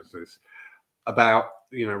when it goes to this about,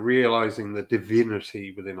 you know, realizing the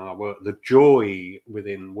divinity within our work, the joy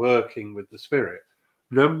within working with the Spirit,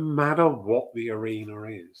 no matter what the arena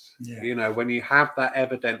is. Yeah. You know, when you have that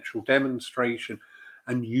evidential demonstration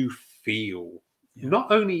and you feel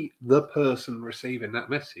not only the person receiving that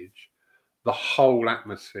message, the whole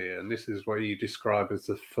atmosphere. And this is what you describe as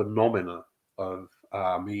the phenomena of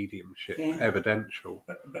mediumship, evidential.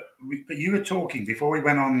 But you were talking before we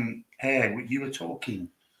went on air. You were talking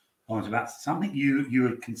about something you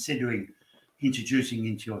were considering introducing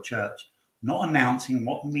into your church, not announcing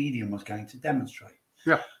what medium was going to demonstrate.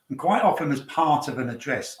 Yeah. And quite often, as part of an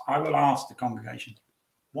address, I will ask the congregation,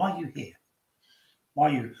 "Why are you here? Why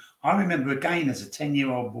are you?" I remember again as a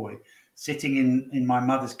 10-year-old boy sitting in my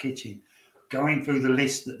mother's kitchen, going through the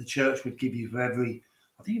list that the church would give you for every.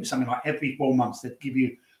 I think it was something like every 4 months they'd give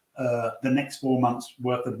you the next 4 months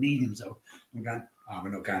worth of mediums. I'm going, we're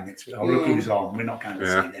not going next week. Oh, look who's on. We're not going to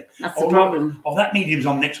see them. That's the problem. Oh, that medium's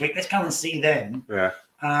on next week. Let's go and see them. Yeah.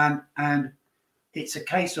 And it's a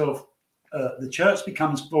case of the church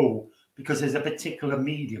becomes full because there's a particular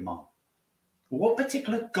medium on. Well, what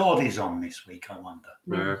particular God is on this week, I wonder?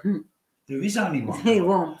 Yeah. There is only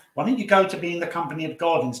one. Why don't you go to be in the company of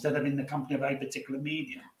God instead of in the company of a particular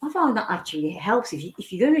medium? I find that actually helps.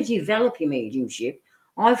 If you're going to develop your mediumship,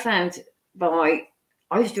 I found I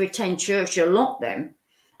used to attend church a lot then,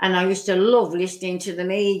 and I used to love listening to the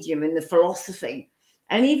medium and the philosophy,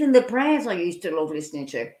 and even the prayers I used to love listening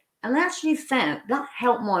to. And I actually found that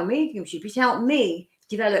helped my mediumship. It helped me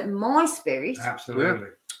develop my spirit. Absolutely.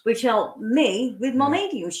 Which helped me with my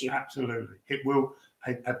mediumship. Absolutely. It will.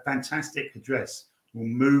 A fantastic address will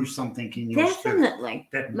move something in your spirit. Definitely.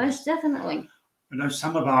 Most definitely. I know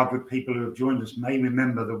some of our good people who have joined us may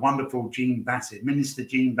remember the wonderful Jean Bassett, Minister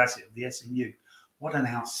Jean Bassett of the SNU. What an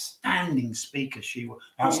outstanding speaker she was,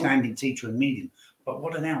 outstanding teacher and medium. But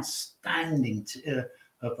what an outstanding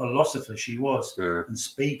philosopher she was and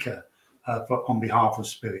speaker on behalf of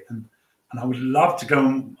Spirit. And I would love to go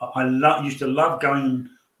and used to love going and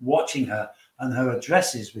watching her. And her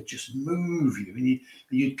addresses would just move you. And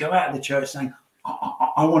you'd go out of the church saying,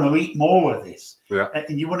 I want to eat more of this. Yeah.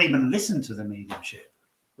 And you wouldn't even listen to the mediumship.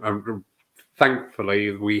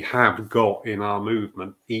 Thankfully, we have got in our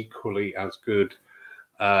movement equally as good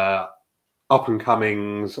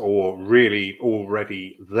up-and-comings or really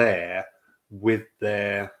already there with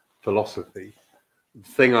their philosophy. The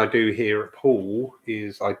thing I do here at Paul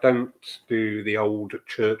is I don't do the old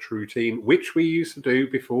church routine, which we used to do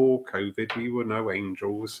before COVID. We were no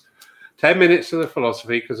angels. 10 minutes of the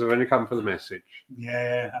philosophy because I've only come for the message.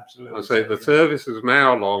 Yeah, absolutely. I say the service is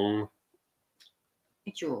now long.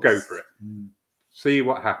 It's yours. Go for it. See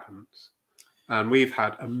what happens. And we've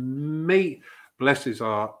had bless his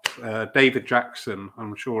heart, David Jackson.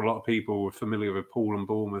 I'm sure a lot of people were familiar with Paul and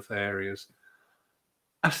Bournemouth areas.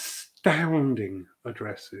 Astounding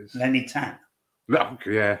addresses. Lenny Tan. Oh,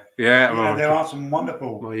 yeah. There are some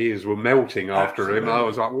wonderful. My ears were melting after him. I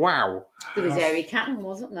was like, wow. There was Eric Hatton,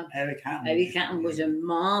 wasn't there? Eric Hatton. Eric Hatton was a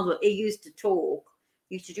marvel. He used to talk.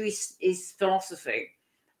 He used to do his philosophy,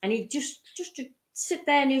 and he just to sit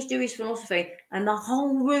there and just do his philosophy, and the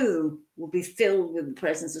whole room would be filled with the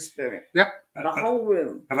presence of Spirit. Yeah. The whole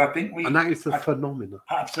room. But I think and that is the phenomenon.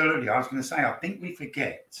 Absolutely. I was going to say, I think we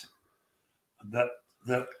forget that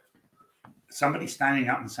somebody standing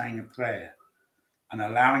up and saying a prayer and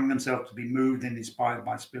allowing themselves to be moved and inspired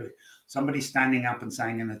by Spirit, somebody standing up and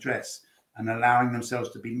saying an address and allowing themselves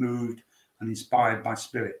to be moved and inspired by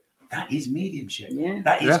Spirit, that is mediumship. Yeah.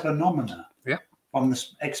 That is phenomena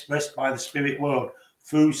expressed by the spirit world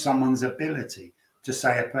through someone's ability to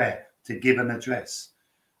say a prayer, to give an address.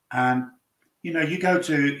 And, you go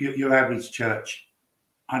to your average church,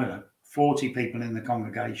 I don't know, 40 people in the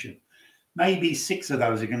congregation. Maybe 6 of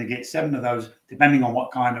those are going to get, 7 of those, depending on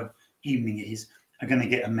what kind of evening it is, are going to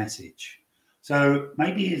get a message. So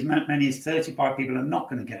maybe as many as 35 people are not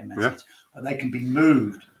going to get a message, but they can be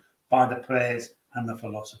moved by the prayers and the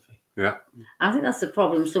philosophy. Yeah. I think that's the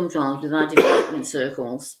problem sometimes with our development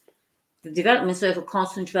circles. The development circle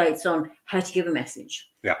concentrates on how to give a message.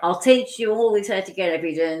 Yeah. I'll teach you all this how to get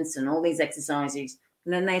evidence and all these exercises.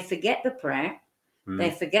 And then they forget the prayer,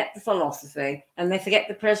 they forget the philosophy, and they forget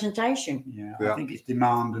the presentation. Yeah. I think it's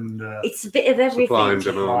demand and it's a bit of everything. Supply and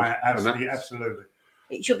demand. Right, absolutely.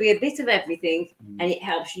 It should be a bit of everything, and it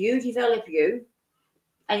helps you develop you,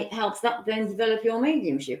 and it helps that then develop your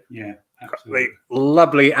mediumship. Yeah, absolutely.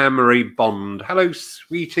 Lovely Anne-Marie Bond. Hello,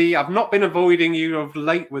 sweetie. I've not been avoiding you of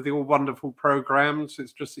late with your wonderful programs.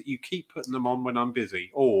 It's just that you keep putting them on when I'm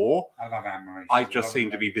busy, or I love Anne-Marie. I just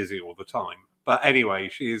seem to be busy all the time. But anyway,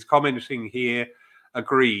 she is commenting here.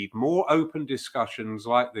 Agreed. More open discussions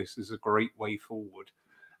like this is a great way forward.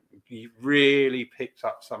 You really picked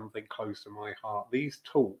up something close to my heart. These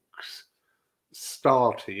talks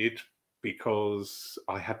started because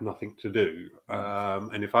I had nothing to do.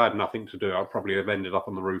 And if I had nothing to do, I'd probably have ended up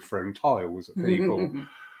on the roof throwing tiles at people.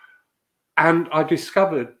 And I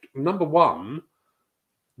discovered, number one,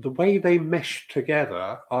 the way they meshed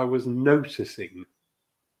together, I was noticing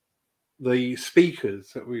the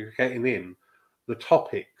speakers that we were getting in, the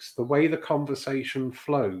topics, the way the conversation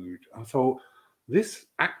flowed. I thought, this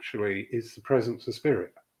actually is the presence of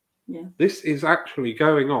spirit. Yeah. This is actually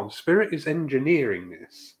going on. Spirit is engineering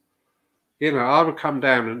this. You know, I would come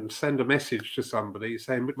down and send a message to somebody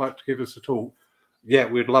saying, we'd like to give us a talk. Yeah,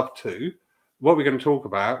 we'd love to. What we're going to talk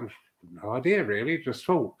about? No idea, really, just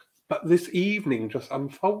talk. But this evening just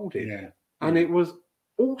unfolded. Yeah. And it was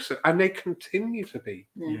awesome. And they continue to be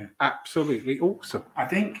absolutely awesome. I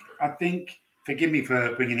think, forgive me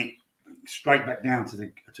for bringing it straight back down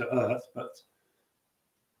to earth, but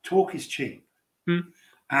talk is cheap.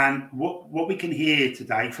 And what we can hear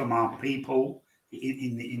today from our people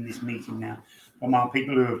in this meeting now, from our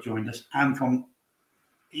people who have joined us, and from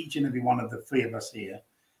each and every one of the three of us here,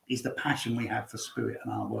 is the passion we have for spirit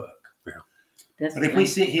and our work. Yeah. But if we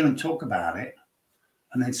sit here and talk about it,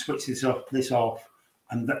 and then switch this off,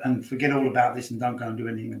 and forget all about this and don't go and do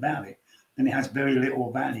anything about it, then it has very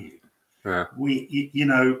little value. Yeah.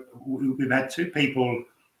 We've had two people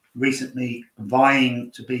recently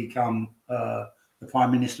vying to become the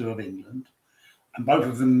Prime Minister of England, and both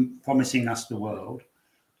of them promising us the world,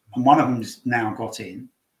 and one of them's now got in.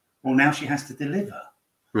 Well, now she has to deliver.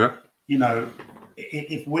 Yeah. You know,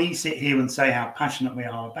 if we sit here and say how passionate we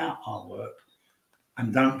are about our work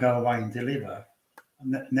and don't go away and deliver,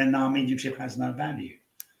 then our mediumship has no value,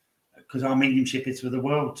 because our mediumship is for the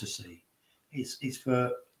world to see. It's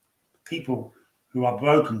for people who are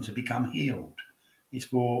broken to become healed. It's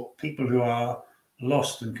for people who are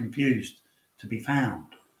lost and confused to be found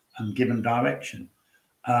and given direction.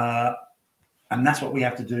 And that's what we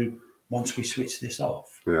have to do once we switch this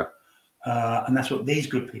off. Yeah. And that's what these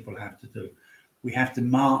good people have to do. We have to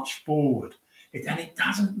march forward. And it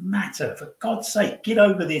doesn't matter. For God's sake, get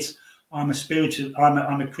over this. I'm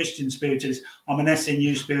a Christian spiritualist. I'm an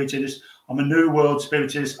SNU spiritualist. I'm a New World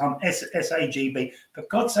spiritualist. I'm SAGB. For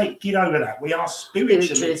God's sake, get over that. We are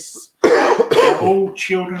spiritualists. We are all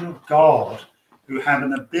children of God who have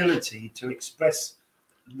an ability to express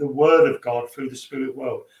the word of God through the spirit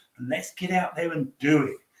world. And let's get out there and do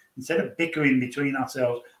it. Instead of bickering between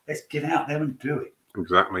ourselves, let's get out there and do it.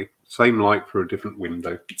 Exactly. Same light through a different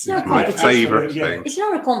window. It's not my competition. favourite thing. It's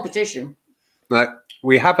not a competition. Now,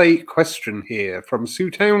 we have a question here from Sue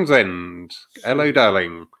Townsend. Hello,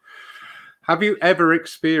 darling. Have you ever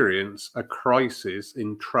experienced a crisis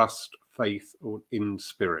in trust, faith, or in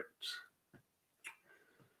spirit?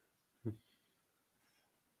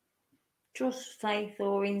 Trust, faith,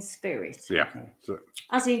 or in spirit? Yeah. So,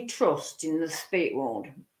 as in trust in the spirit world?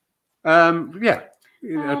 Yeah.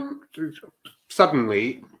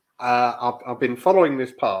 Suddenly, I've been following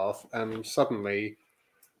this path, and suddenly,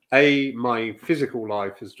 my physical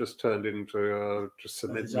life has just turned into just a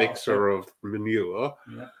mixer of manure,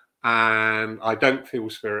 and I don't feel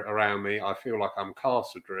spirit around me. I feel like I'm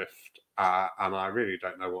cast adrift, and I really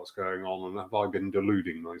don't know what's going on, and have I been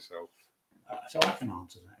deluding myself? So I can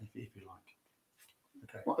answer that if you like.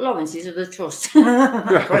 Okay. What, Lawrence, is it the trust?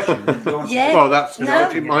 Question. Yeah. Well, that's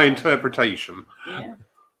my interpretation. Yeah.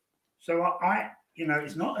 So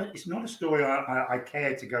it's not a story I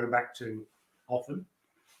care to go back to often,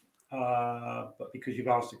 but because you've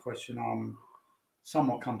asked the question, I'm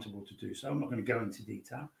somewhat comfortable to do so. I'm not going to go into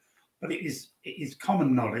detail, but it is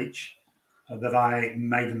common knowledge that I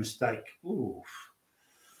made a mistake.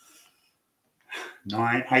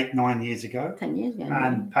 9 years ago. 10 years ago.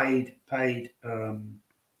 And paid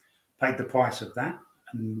the price of that,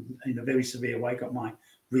 and in a very severe way got my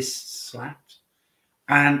wrists slapped.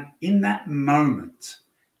 And in that moment,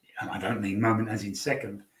 and I don't mean moment as in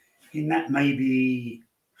second, in that maybe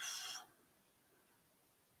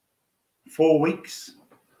 4 weeks,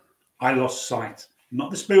 I lost sight.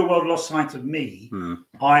 Not the spirit world lost sight of me.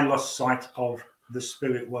 I lost sight of the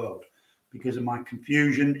spirit world because of my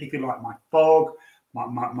confusion, if you like, my fog,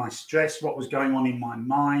 my stress, what was going on in my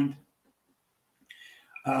mind.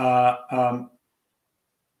 On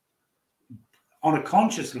a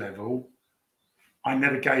conscious level, I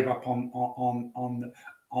never gave up on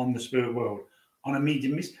the spirit world. On a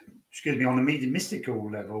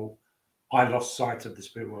mediumistical level, I lost sight of the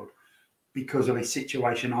spirit world because of a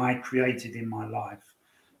situation I created in my life,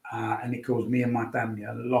 and it caused me and my family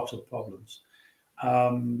a lot of problems.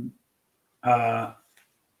 I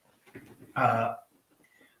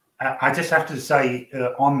just have to say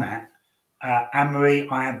on that, Anne-Marie,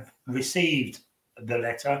 I have received the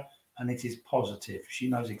letter and it is positive. She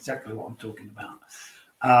knows exactly what I'm talking about.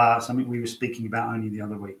 Something we were speaking about only the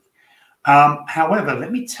other week. However,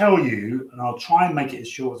 let me tell you, and I'll try and make it as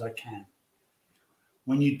short as I can.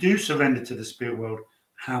 When you do surrender to the spirit world,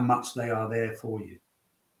 how much they are there for you.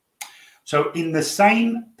 So in the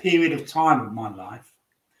same period of time of my life,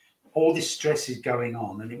 all this stress is going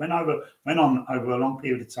on, and it went on over a long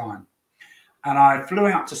period of time. And I flew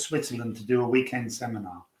out to Switzerland to do a weekend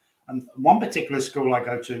seminar. And one particular school I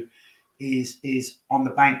go to is on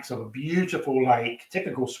the banks of a beautiful lake,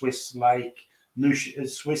 typical Swiss lake,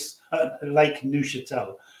 Lake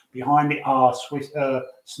Neuchâtel. Behind it are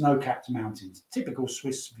snow-capped mountains, typical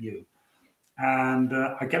Swiss view. And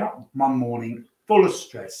I get up one morning full of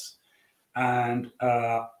stress, and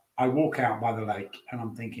I walk out by the lake, and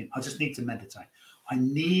I'm thinking, I just need to meditate. I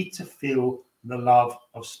need to feel the love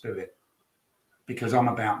of spirit because I'm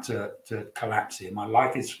about to collapse here. My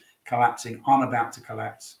life is collapsing. I'm about to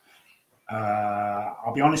collapse.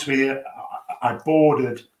 I'll be honest with you, I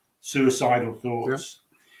bordered suicidal thoughts.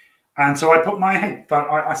 Yeah. And so I put my head, but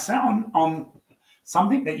I sat on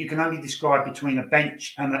something that you can only describe between a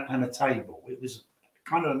bench and a table. It was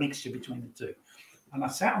kind of a mixture between the two. And I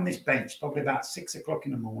sat on this bench probably about 6 o'clock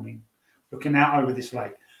in the morning, looking out over this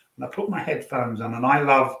lake. And I put my headphones on, and I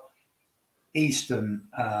love Eastern,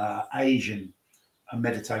 Asian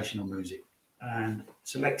meditational music, and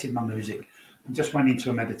selected my music and just went into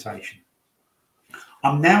a meditation.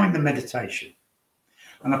 I'm now in the meditation,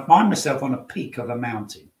 and I find myself on a peak of a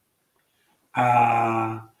mountain.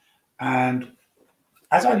 And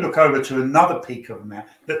as I look over to another peak of a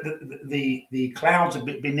mountain, the clouds are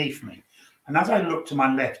beneath me. And as I look to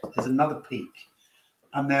my left, there's another peak.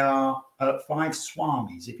 And there are 5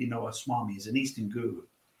 swamis, if you know what a swami is, an Eastern guru.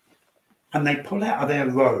 And they pull out of their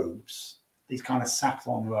robes, these kind of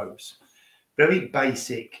saffron robes, very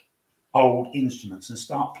basic old instruments, and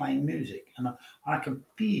start playing music. And I can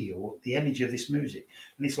feel the energy of this music.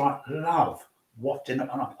 And it's like love wafting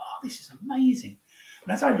up. And I'm like, oh, this is amazing.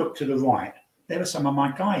 And as I look to the right, there are some of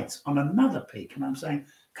my guides on another peak. And I'm saying,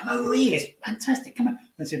 come over here, it's fantastic, come on.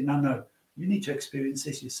 They said, no, you need to experience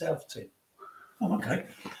this yourself, Tim. Oh, okay.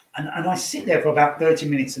 And I sit there for about 30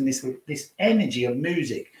 minutes, and this energy of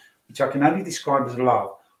music, which I can only describe as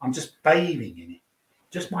love, I'm just bathing in it.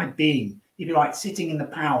 Just my being, if you like, sitting in the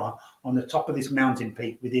power on the top of this mountain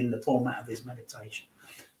peak within the format of this meditation.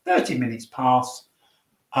 30 minutes pass.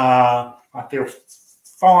 I feel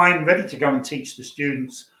fine, ready to go and teach the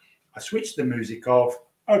students. I switch the music off,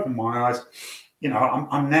 open my eyes. You know,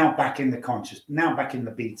 I'm now back in the conscious, now back in the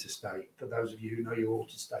beta state, for those of you who know your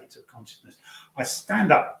altered states of consciousness. I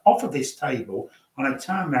stand up off of this table, and I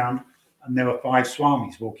turn around, and there are 5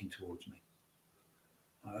 swamis walking towards me.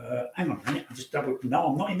 Hang on a minute, I just no,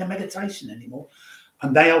 I'm not in the meditation anymore.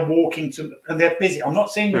 And they are walking and they're busy. I'm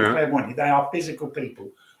not saying they're clairvoyant, they are physical people.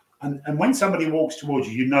 And when somebody walks towards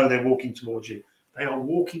you, you know they're walking towards you. They are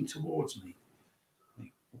walking towards me.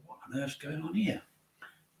 What on earth's going on here?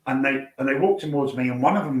 And they walk towards me, and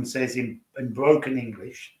one of them says in broken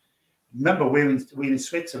English, remember we're in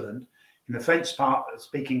Switzerland, in the French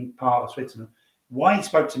speaking part of Switzerland. Why he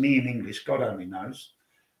spoke to me in English, God only knows.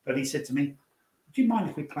 But he said to me, do you mind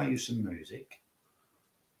if we play you some music?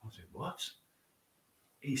 I said, what?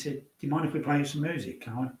 He said, do you mind if we play you some music?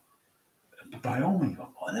 I went, by all means. What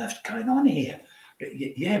on earth's going on here?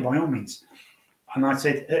 Yeah, by all means. And I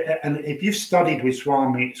said, and if you've studied with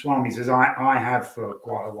swamis, as I have for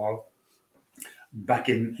quite a while, back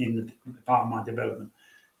in the part of my development,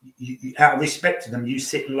 you, out of respect to them, you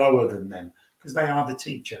sit lower than them because they are the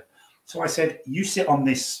teacher. So I said, you sit on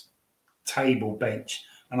this table bench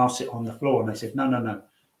and I'll sit on the floor. And they said, no,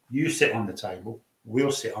 you sit on the table,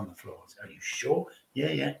 we'll sit on the floor. I said, are you sure?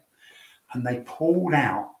 Yeah. And they pulled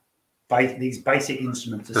out these basic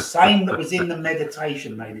instruments, the same that was in the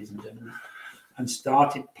meditation, ladies and gentlemen, and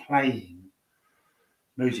started playing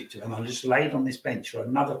music to, and I just laid on this bench for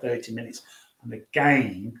another 30 minutes, and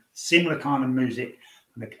again, similar kind of music,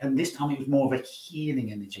 and this time it was more of a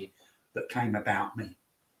healing energy that came about me.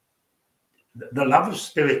 The love of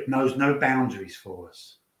spirit knows no boundaries for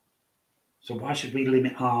us, so why should we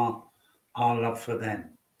limit our love for them?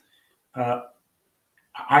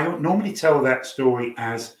 I don't normally tell that story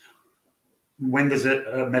as when does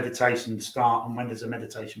a meditation start and when does a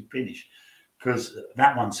meditation finish, because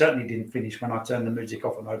that one certainly didn't finish when I turned the music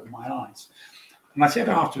off and opened my eyes. And I said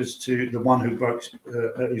afterwards to the one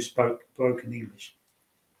who spoke broken English,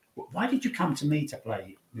 why did you come to me to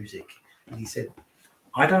play music? And he said,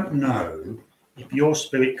 I don't know if your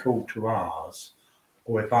spirit called to ours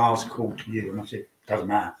or if ours called to you. And I said, doesn't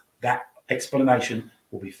matter. That explanation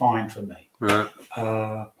will be fine for me. Right.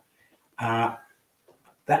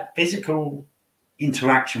 That physical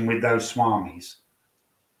interaction with those swamis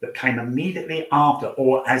that came immediately after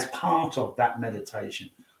or as part of that meditation,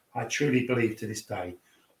 I truly believe to this day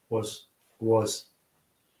was brought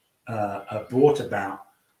about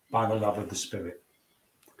by the love of the spirit.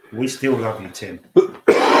 We still love you, Tim.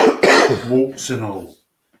 Warts and all.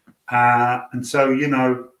 And so, you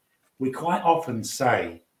know, we quite often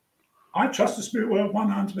say, I trust the spirit world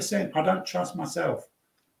 100%. I don't trust myself.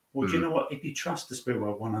 Well, do you know what? If you trust the spirit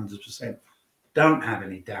world 100%, don't have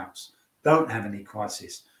any doubts. Don't have any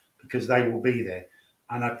crisis, because they will be there.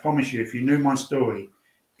 And I promise you, if you knew my story,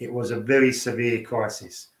 it was a very severe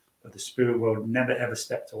crisis, but the spirit world never, ever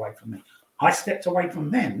stepped away from me. I stepped away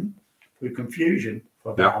from them through confusion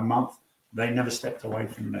for about a month. They never stepped away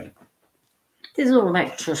from me. It's all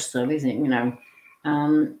about trust, though, isn't it? You know.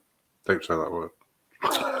 Don't say that word.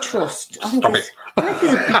 Trust. I think it's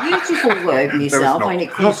a beautiful word in yourself when it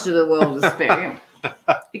comes to the world of spirit.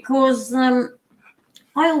 Because I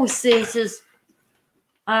always see it as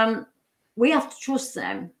we have to trust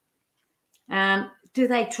them. Do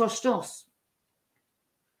they trust us?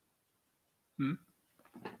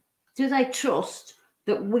 Do they trust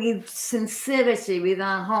that with sincerity, with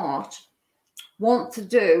our heart, want to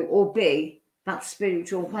do or be that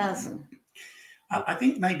spiritual person? I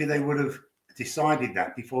think maybe they would have decided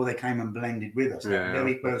that before they came and blended with us. Yeah,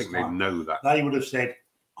 very first I think time. they know that. They would have said,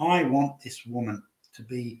 I want this woman to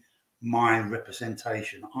be my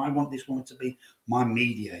representation. I want this woman to be my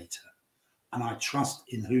mediator. And I trust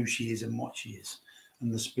in who she is and what she is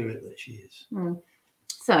and the spirit that she is.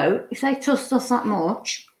 So if they trust us that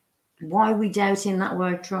much, why are we doubting that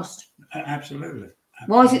word trust? Absolutely.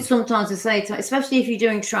 Why is it sometimes to say, especially if you're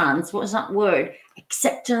doing trance, what is that word?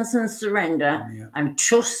 Acceptance and surrender and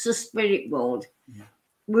trust the spirit world.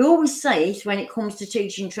 We always say it when it comes to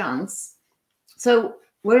teaching trance. So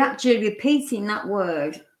we're actually repeating that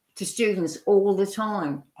word to students all the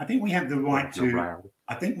time. I think we have the right to.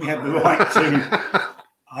 I think we have the right to.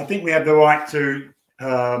 I think we have the right to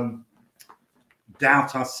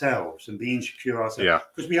doubt ourselves and be insecure ourselves,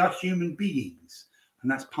 because we are human beings,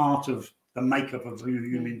 and that's part of the makeup of who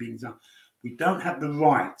human beings are. We don't have the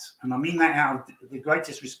right, and I mean that out of the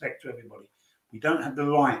greatest respect to everybody, we don't have the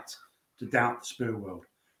right to doubt the spirit world,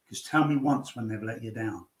 because tell me once when they've let you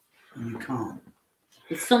down, and you can't.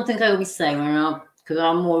 It's something I always say because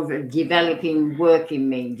I'm more of a developing working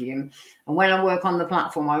medium, and when I work on the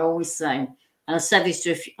platform, I always say, and I said this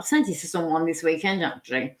to someone this weekend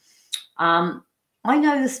actually, I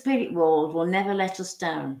know the spirit world will never let us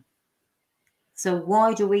down. So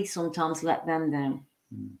why do we sometimes let them down?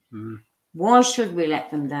 Why should we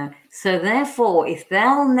let them down? So therefore, if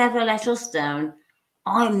they'll never let us down,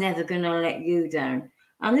 I'm never going to let you down.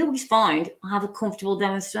 And they always find I have a comfortable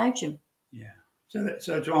demonstration. Yeah.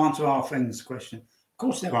 So to answer our friend's question, of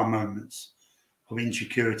course there are moments of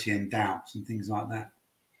insecurity and doubts and things like that.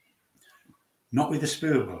 Not with the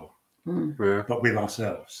spirit world, but with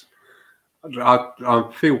ourselves. I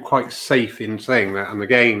feel quite safe in saying that. And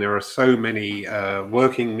again, there are so many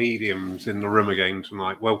working mediums in the room again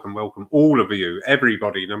tonight. Welcome, welcome, all of you,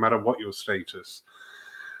 everybody, no matter what your status.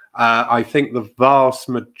 I think the vast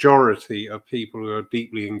majority of people who are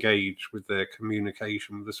deeply engaged with their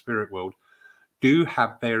communication with the spirit world do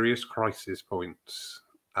have various crisis points.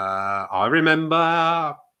 I remember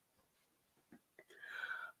a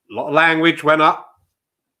lot of language went up.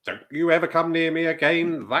 Don't you ever come near me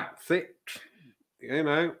again. That's it. You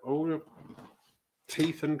know, all your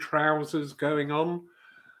teeth and trousers going on.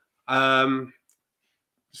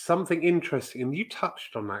 Something interesting, and you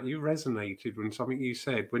touched on that. You resonated when something you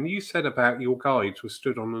said. When you said about your guides were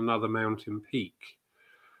stood on another mountain peak.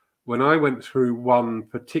 When I went through one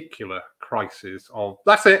particular crisis of,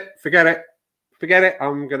 that's it, forget it. forget it.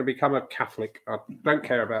 I'm going to become a Catholic. I don't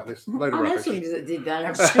care about this. Load of I know rubbish. somebody that did that.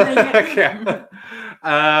 Actually.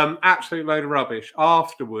 Yeah. Absolute load of rubbish.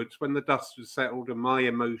 Afterwards, when the dust had settled and my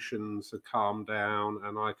emotions had calmed down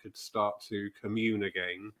and I could start to commune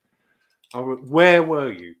again, I went, where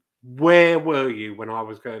were you? Where were you when I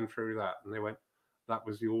was going through that? And they went, that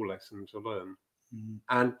was your lesson to learn.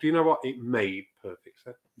 And do you know what? It made perfect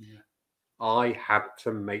sense. Yeah. I had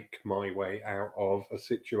to make my way out of a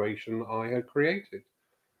situation I had created.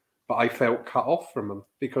 But I felt cut off from them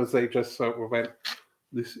because they just sort of went,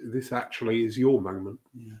 this actually is your moment.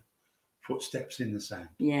 Yeah. Footsteps in the sand.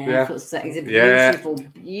 Yeah. Footsteps. It's a beautiful.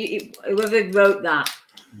 Whoever wrote that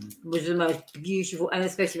was the most beautiful, and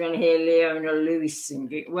especially when I hear Leona Lewis sing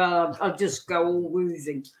it. Well, I'll just go all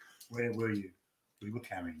woozy. Where were you? We were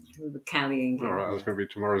carrying you. We were carrying you. All right, that's going to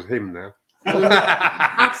be tomorrow's hymn now.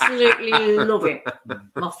 Absolutely love it.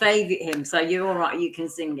 My favourite hymn. So you're all right. You can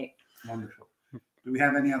sing it. Wonderful. Do we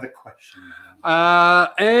have any other questions?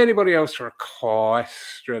 Anybody else for a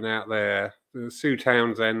question out there? Sue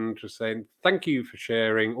Townsend just saying, thank you for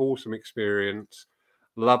sharing. Awesome experience.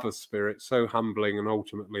 Love of spirit. So humbling and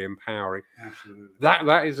ultimately empowering. Absolutely.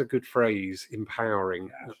 That is a good phrase, empowering.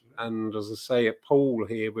 Yeah, and as I say at Paul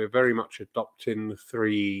here, we're very much adopting the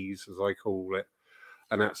 3 E's, as I call it.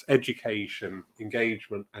 And that's education,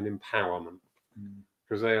 engagement, and empowerment.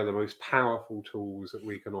 Because they are the most powerful tools that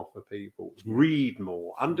we can offer people. Read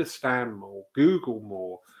more, understand more, Google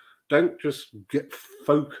more. Don't just get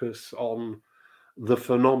focus on the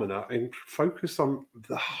phenomena and focus on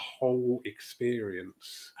the whole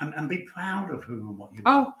experience. And be proud of who and what you do.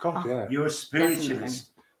 Oh, God, yeah. You're a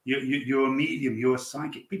spiritualist. You're a medium. You're a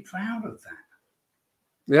psychic. Be proud of that.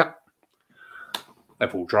 Yeah.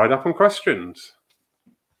 They've all dried up on questions.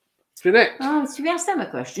 Janette. Oh, should we ask them a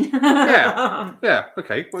question? Yeah.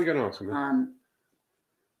 Okay. What are you going to ask them?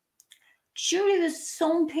 Surely there's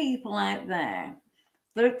some people out there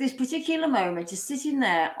that at this particular moment are sitting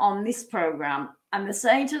there on this program and they're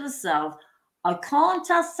saying to themselves, I can't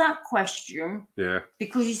ask that question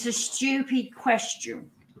because it's a stupid question.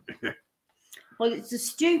 Well, it's the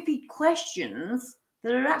stupid questions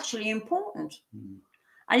that are actually important.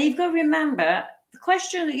 And you've got to remember, the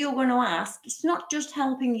question that you're going to ask, it's not just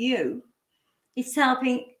helping you, it's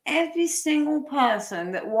helping every single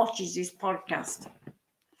person that watches this podcast,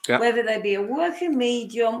 whether they be a working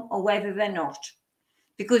medium or whether they're not.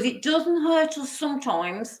 Because it doesn't hurt us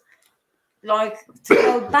sometimes, like, to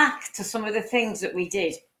go back to some of the things that we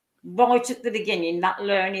did right at the beginning, that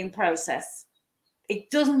learning process.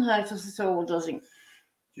 It doesn't hurt us at all, does it?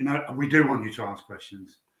 You know, we do want you to ask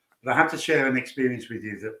questions. But I have to share an experience with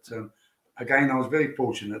you that... again, I was very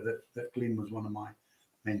fortunate that Glyn was one of my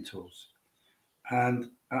mentors. And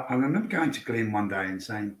I remember going to Glyn one day and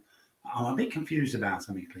saying, I'm a bit confused about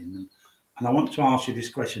something, Glyn. And I want to ask you this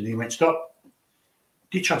question. And he went, stop.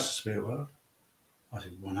 Do you trust the spirit world? I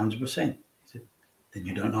said, 100%. He said, then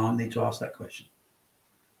you don't need to ask that question.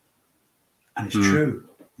 And it's true.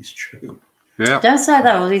 It's true. Yeah. Don't say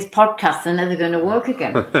that all these podcasts are never going to work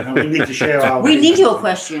again. No, we need to share our... We need your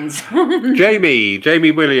questions.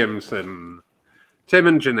 Jamie Williamson, Tim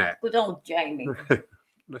and Janette. Good old Jamie.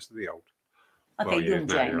 Rest of the old. Okay, young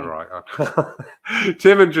Jamie. You're right.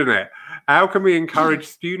 Tim and Janette, how can we encourage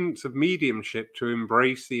students of mediumship to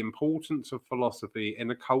embrace the importance of philosophy in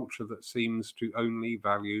a culture that seems to only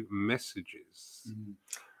value messages?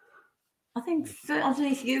 I think, I don't know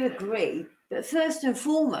if you agree, but first and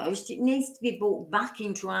foremost, it needs to be brought back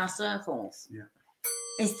into our circles. Yeah.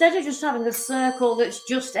 Instead of just having a circle that's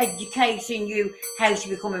just educating you how to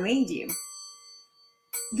become a medium,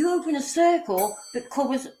 you open a circle that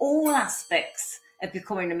covers all aspects of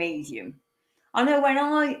becoming a medium. I know when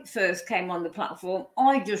I first came on the platform,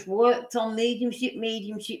 I just worked on mediumship.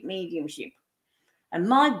 And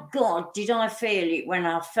my God, did I feel it when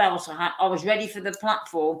I felt I was ready for the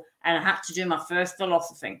platform and I had to do my first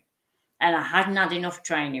philosophy. And I hadn't had enough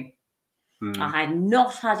training. I had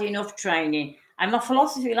not had enough training. And my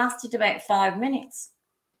philosophy lasted about 5 minutes.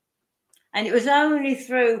 And it was only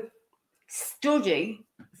through study,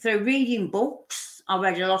 through reading books. I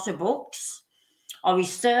read a lot of books. I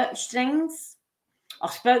researched things. I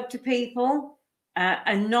spoke to people.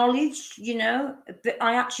 And knowledge, you know, but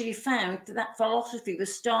I actually found that philosophy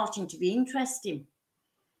was starting to be interesting.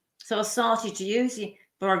 So I started to use it.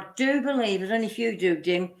 But I do believe, I don't know if you do,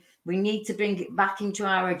 Dim, we need to bring it back into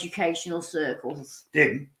our educational circles.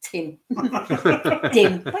 Tim. Dim.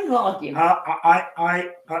 Where you are, Dim?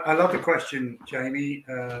 I love the question, Jamie.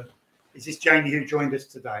 Is this Jamie who joined us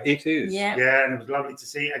today? It is. Yeah. Yeah, and it was lovely to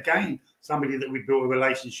see, again, somebody that we built a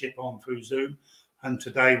relationship on through Zoom. And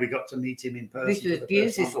today we got to meet him in person. This was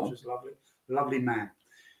beautiful. Which was lovely. lovely man.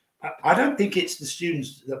 I don't think it's the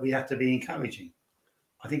students that we have to be encouraging.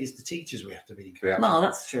 I think it's the teachers we have to be encouraging. Well,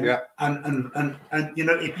 that's true. Yeah. And you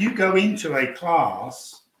know, if you go into a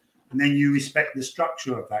class and then you respect the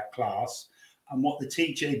structure of that class and what the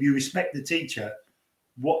teacher, if you respect the teacher,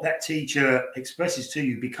 what that teacher expresses to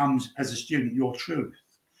you becomes, as a student, your truth.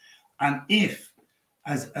 And if,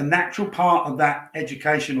 as a natural part of that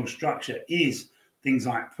educational structure is things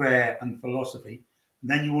like prayer and philosophy,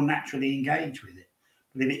 then you will naturally engage with it.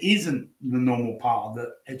 But if it isn't the normal part of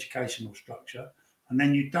the educational structure, and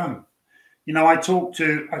then you don't. You know, I talked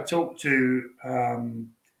to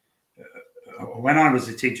when I was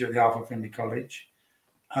a teacher at the Alpha Friendly College.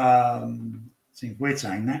 Seems weird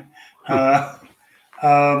saying that.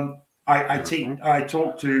 I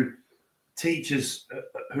talked to teachers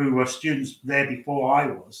who were students there before I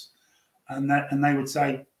was, and they would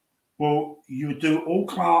say, well, you would do all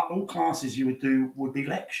classes you would do would be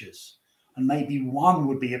lectures, and maybe one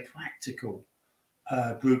would be a practical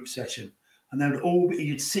group session, and then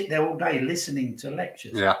you'd sit there all day listening to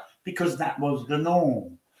lectures, because that was the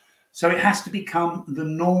norm. So it has to become the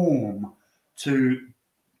norm to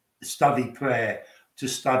study prayer, to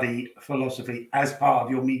study philosophy as part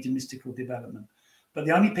of your mediumistical development. But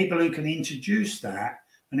the only people who can introduce that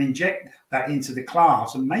and inject that into the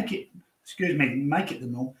class and make it the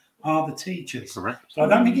norm are the teachers. Correct. So I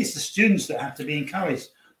don't think it's the students that have to be encouraged.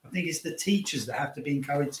 I think it's the teachers that have to be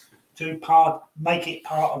encouraged to make it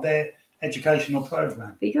part of their educational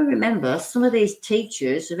program. But you got to remember, some of these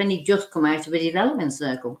teachers have only just come out of a development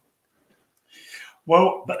circle.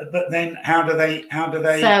 Well, but then how do they?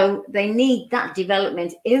 So they need that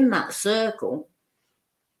development in that circle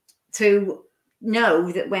to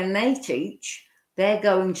know that when they teach, they're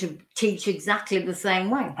going to teach exactly the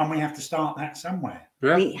same way. And we have to start that somewhere.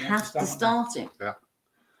 Yeah. We have to start it. Yeah.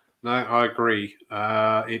 No, I agree.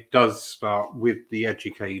 It does start with the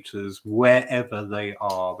educators wherever they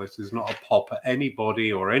are. This is not a pop at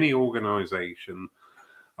anybody or any organisation.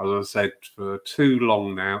 As I said for too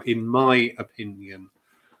long now, in my opinion,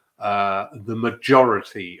 the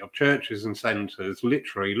majority of churches and centres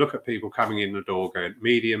literally look at people coming in the door going,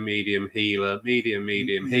 medium, medium, healer, medium,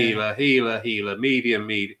 medium, healer, healer, healer, medium,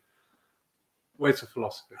 medium. Where's the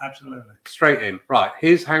philosophy? Absolutely. Straight in. Right,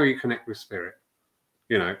 here's how you connect with spirit.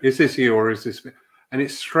 You know, is this you or is this... And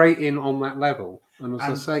it's straight in on that level. And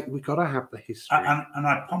as I say, we've got to have the history. And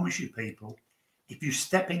I promise you, people, if you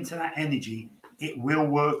step into that energy, it will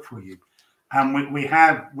work for you. And we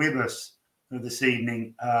have with us this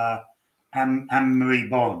evening Anne-Marie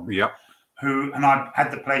Bond, who, and I've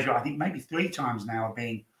had the pleasure, I think maybe 3 times now, of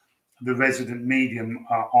being the resident medium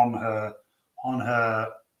on her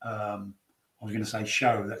I was going to say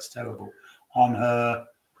show, that's terrible, on her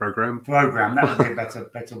program. That would be a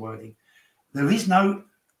better wording. There is no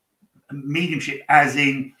mediumship as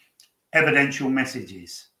in evidential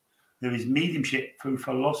messages. There is mediumship through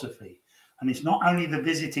philosophy. And it's not only the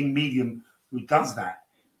visiting medium who does that.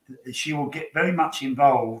 She will get very much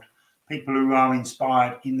involved, people who are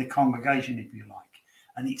inspired in the congregation, if you like.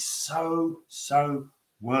 And it so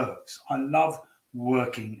works. I love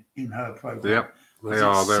working in her program. Yep,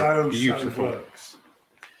 they're beautiful. Works.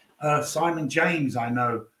 Simon James, I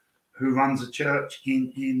know, who runs a church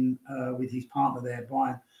in with his partner there,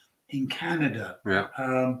 Brian, in Canada.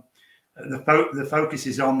 The focus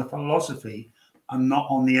is on the philosophy and not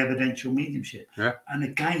on the evidential mediumship. And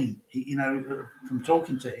again, you know, from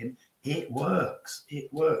talking to him, it works.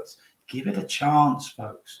 It works. Give it a chance,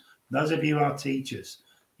 folks. Those of you who are teachers,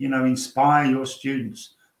 you know, inspire your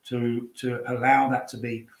students to allow that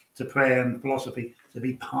to prayer and philosophy to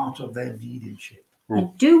be part of their mediumship.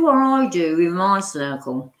 And do what I do in my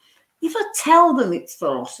circle. If I tell them it's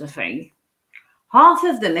philosophy, half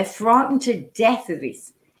of them are frightened to death of it.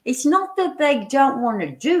 It's not that they don't want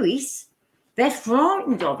to do it. They're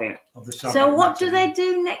frightened of it. So what do they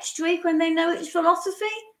do next week when they know it's philosophy?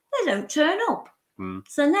 They don't turn up.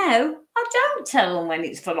 So now I don't tell them when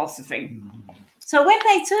it's philosophy. So when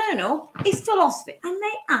they turn up, it's philosophy. And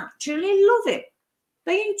they actually love it.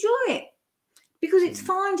 They enjoy it. Because it's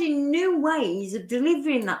finding new ways of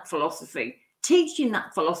delivering that philosophy, teaching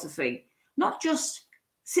that philosophy. Not just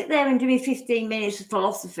sit there and do me 15 minutes of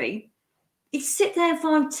philosophy. It's sit there and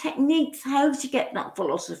find techniques how to get that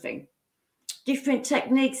philosophy. Different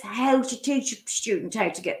techniques, how to teach a student how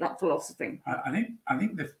to get that philosophy. I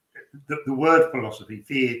think the word philosophy,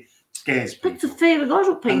 fear, scares people. Puts the fear of God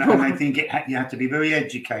of people. And I think you have to be very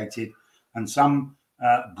educated. And some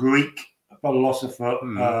Greek philosopher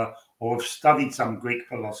or have studied some Greek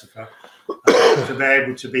philosopher to be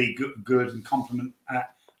able to be good and competent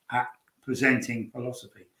at presenting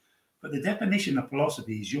philosophy. But the definition of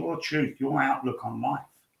philosophy is your truth, your outlook on life.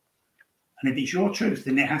 And if it's your truth,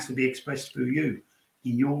 then it has to be expressed through you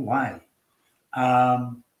in your way.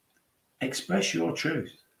 Express your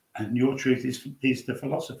truth, and your truth is the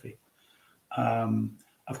philosophy.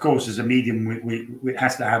 Of course, as a medium, we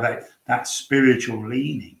has to have that spiritual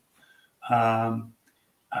leaning. And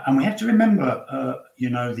we have to remember,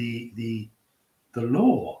 the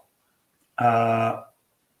law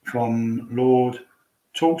from Lord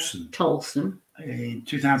Tolson in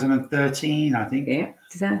 2013, I think. Yeah,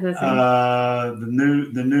 2013.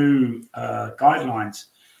 The new guidelines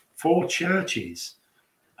for churches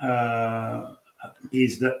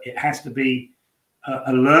is that it has to be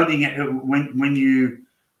a learning when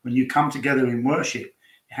you come together in worship.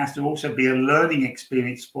 It has to also be a learning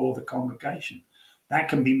experience for the congregation. That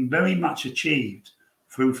can be very much achieved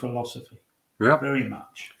through philosophy. Yeah, very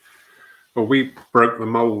much. Well, we broke the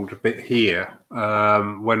mold a bit here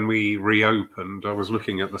when we reopened. I was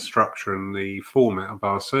looking at the structure and the format of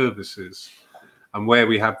our services, and where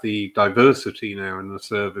we have the diversity now in the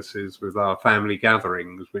services with our family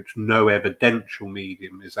gatherings, which no evidential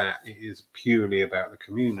medium is at. It is purely about the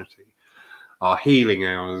community. Our healing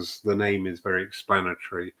hours, the name is very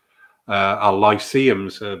explanatory. Our Lyceum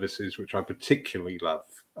services, which I particularly love,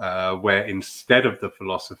 where instead of the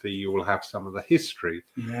philosophy, you will have some of the history.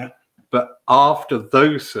 Yeah. But after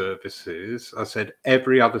those services, I said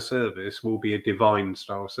every other service will be a divine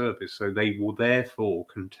style service. So they will therefore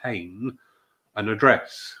contain an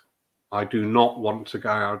address. I do not want to go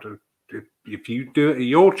out. If you do it at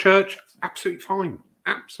your church, absolutely fine.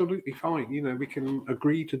 Absolutely fine. We can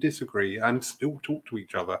agree to disagree and still talk to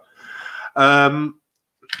each other.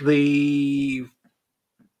 The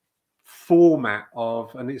format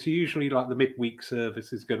of, and it's usually like the midweek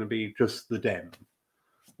service is going to be just the dem.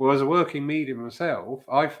 Well, as a working medium myself,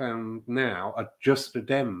 I found now just a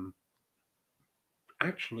dem.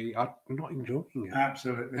 Actually, I'm not enjoying it.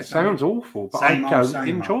 Absolutely. It sounds awful, but I don't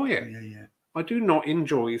enjoy it. Yeah. I do not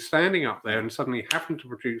enjoy standing up there and suddenly having to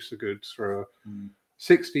produce the goods for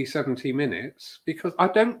 60, 70 minutes because I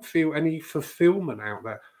don't feel any fulfillment out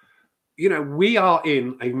there. We are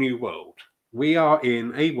in a new world. We are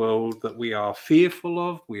in a world that we are fearful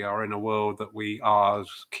of. We are in a world that we are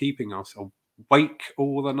keeping ourselves awake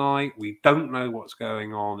all the night. We don't know what's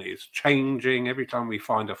going on. It's changing. Every time we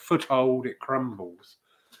find a foothold, it crumbles.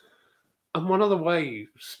 And one of the ways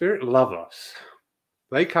Spirit love us,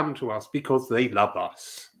 they come to us because they love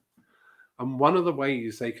us. And one of the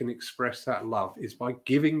ways they can express that love is by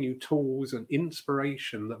giving you tools and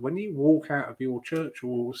inspiration that when you walk out of your church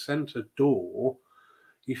or centre door,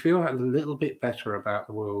 you feel a little bit better about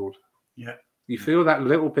the world. Yeah. You feel that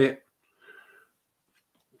little bit.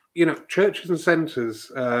 Churches and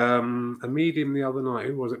centres, a medium the other night,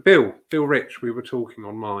 who was it? Bill Rich, we were talking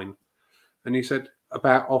online, and he said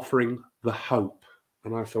about offering the hope.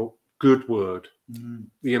 And I thought, good word.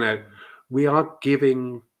 We are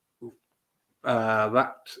giving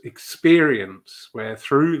that experience where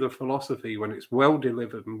through the philosophy, when it's well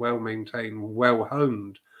delivered and well maintained, well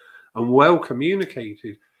honed and well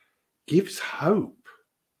communicated, gives hope.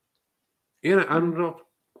 And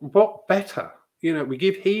what better? We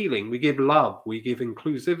give healing, we give love, we give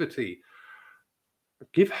inclusivity,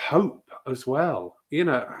 give hope as well.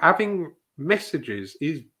 Having messages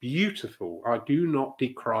is beautiful. I do not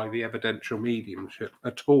decry the evidential mediumship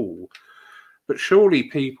at all. But surely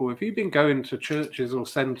people, if you've been going to churches or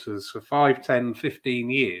centres for 5, 10, 15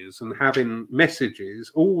 years and having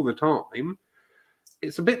messages all the time,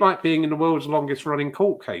 it's a bit like being in the world's longest running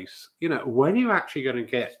court case. When are you actually going to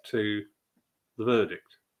get to the verdict?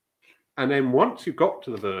 And then once you've got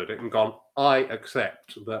to the verdict and gone, I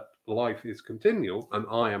accept that life is continual and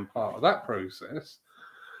I am part of that process,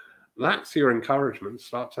 that's your encouragement to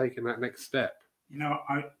start taking that next step.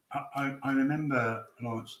 I remember,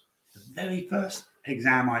 Lawrence, the very first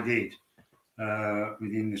exam I did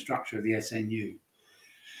within the structure of the SNU.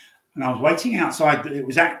 And I was waiting outside. It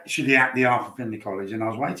was actually at the Arthur Findlay College, and I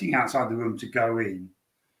was waiting outside the room to go in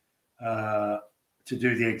to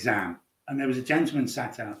do the exam. And there was a gentleman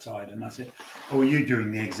sat outside, and I said, "Oh, are you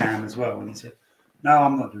doing the exam as well?" And he said, "No,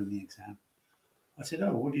 I'm not doing the exam." I said,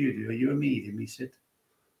 "Oh, what do you do? Are you a medium?" He said,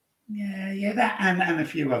 Yeah, that and a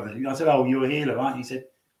few other things. I said, "Oh, you're a healer, aren't you?" He said,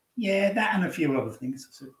 "Yeah, that and a few other things."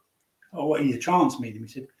 I said, "Oh, what are you, a trance medium?"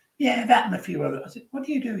 He said, "Yeah, that and a few other." I said, "What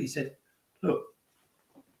do you do?" He said, "Look,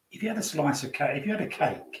 if you had a slice of cake, if you had a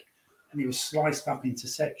cake and it was sliced up into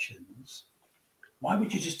sections, why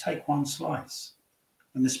would you just take one slice?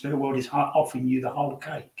 And the spirit world is offering you the whole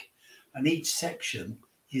cake, and each section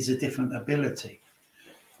is a different ability.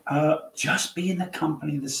 Just be in the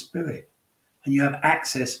company of the spirit, and you have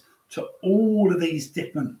access to all of these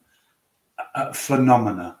different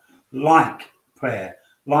phenomena, like prayer,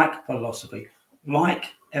 like philosophy, like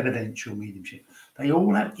evidential mediumship. They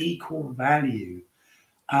all have equal value.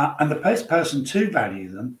 And the best person to value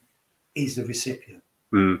them is the recipient,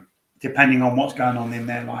 depending on what's going on in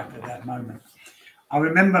their life at that moment. I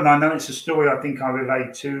remember, and I know it's a story I think I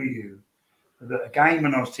relayed to you, that again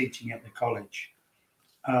when I was teaching at the college,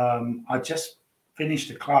 I just finished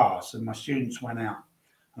a class and my students went out.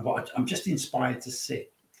 I thought, I'm just inspired to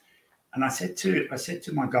sit. And I said to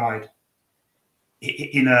my guide,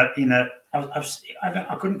 I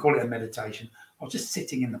couldn't call it a meditation. I was just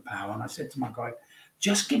sitting in the power, and I said to my guide,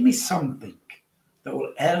 just give me something that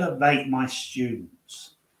will elevate my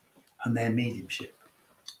students and their mediumship.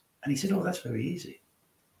 And he said, oh, that's very easy.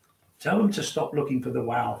 Tell them to stop looking for the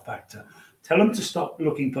wow factor. Tell them to stop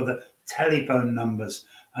looking for the telephone numbers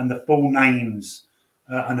and the full names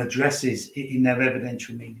and addresses in their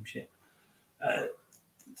evidential mediumship.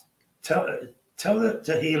 Tell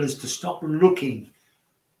the healers to stop looking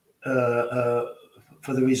for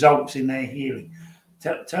the results in their healing.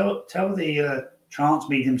 Tell the trance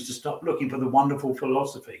mediums to stop looking for the wonderful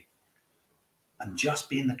philosophy and just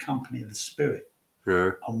be in the company of the spirit.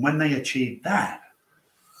 Yeah. And when they achieve that,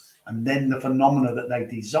 and then the phenomena that they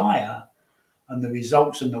desire and the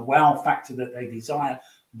results and the wow factor that they desire,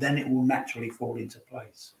 then it will naturally fall into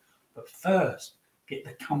place. But first, get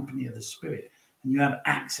the company of the spirit, and you have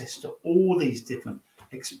access to all these different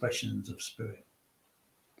expressions of spirit.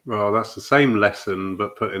 Well, that's the same lesson,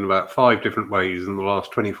 but put in about 5 different ways in the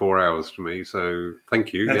last 24 hours to me. So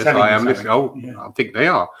thank you. Yes, I am listening. Oh, yeah. I think they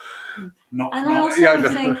are. I also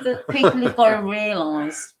think that people have got to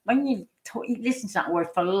realise, when you listen to that word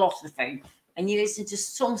philosophy and you listen to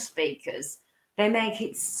some speakers, they make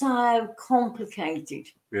it so complicated.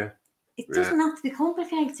 Yeah. It doesn't have to be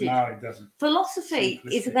complicated. No, it doesn't. Philosophy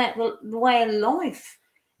is about the way of life.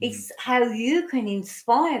 It's how you can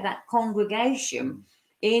inspire that congregation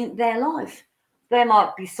in their life. There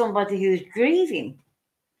might be somebody who's grieving,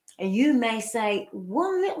 and you may say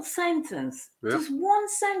one little sentence, just one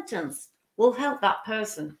sentence will help that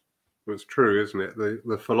person. Well, it's true, isn't it?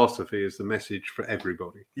 The philosophy is the message for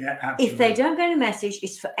everybody. Yeah, absolutely. If they don't get a message,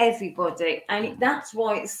 it's for everybody, and that's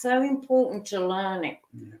why it's so important to learn it.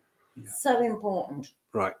 Yeah. Yeah. So important.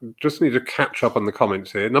 Right, just need to catch up on the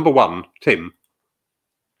comments here. Number 1, Tim,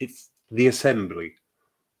 it's the assembly.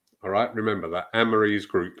 All right, remember that. Anne-Marie's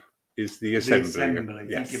group is the assembly.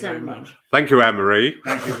 Yes. Thank you very much. Thank you, Anne-Marie.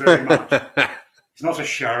 Thank you very much. It's not a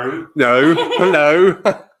show. No, no.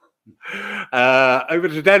 Over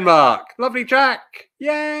to Denmark. Lovely Jack.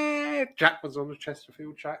 Yeah. Jack was on the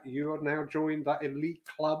Chesterfield chat. You are now joined that elite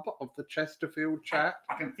club of the Chesterfield chat.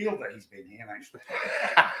 I can feel that he's been here, actually.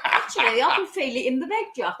 Actually, I can feel it in the bed,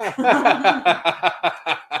 Jack.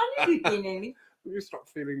 I knew you'd been in it. You stop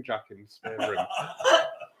feeling Jack in the spare room.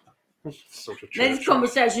 Sort of This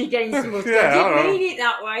conversation's getting so much. Yeah, I didn't mean it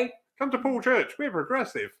that way. Come to Paul Church. We're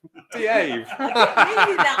progressive. Behave. I didn't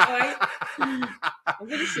mean it that way. I'm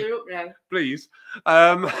going to shut up now. Please.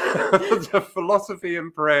 The philosophy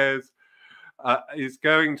and prayers is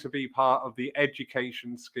going to be part of the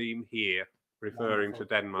education scheme here, referring to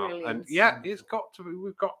Denmark. Brilliant. And yeah, it's got to be.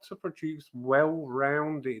 We've got to produce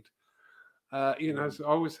well-rounded. You know, I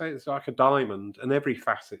always say it's like a diamond, and every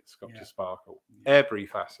facet's got to sparkle. Every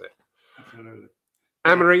facet. Absolutely.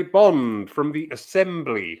 Anne-Marie Bond from the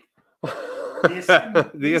Assembly.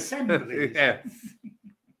 The Assembly. Yeah.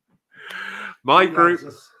 My group.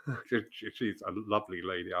 She's a lovely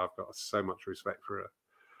lady. I've got so much respect for her.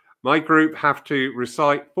 My group have to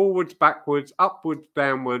recite forwards, backwards, upwards,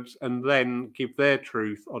 downwards, and then give their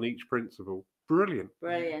truth on each principle. Brilliant.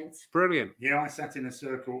 Brilliant. Brilliant. Yeah, I sat in a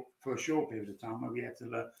circle for a short period of time where we had to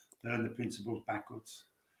learn the principles backwards.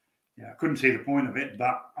 Yeah, I couldn't see the point of it,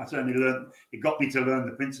 but I certainly learned. It got me to learn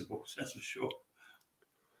the principles. That's for sure.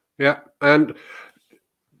 Yeah, and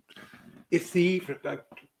if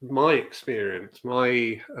my experience,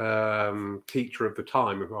 my teacher of the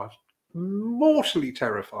time, who I was mortally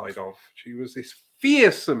terrified of, she was this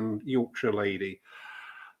fearsome Yorkshire lady,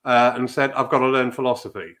 and said, "I've got to learn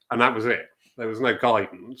philosophy," and that was it. There was no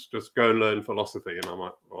guidance, just go and learn philosophy. And I'm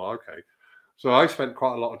like, well, okay. So I spent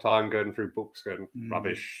quite a lot of time going through books, going,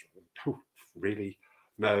 rubbish, really?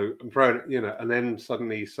 No, and throwing, you know, and then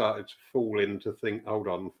suddenly started to fall into think, hold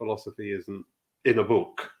on, philosophy isn't in a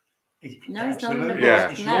book. No, it's not in a book.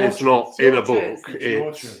 Yeah, it's not in a book.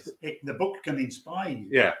 It's the book can inspire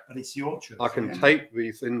you, but it's your truth. I can take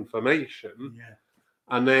this information.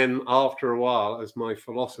 And then after a while, as my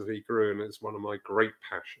philosophy grew, and it's one of my great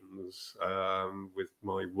passions, with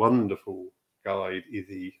my wonderful guide,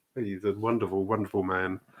 Izzy. He's a wonderful, wonderful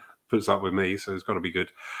man. puts up with me, so it's got to be good.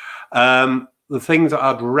 The things that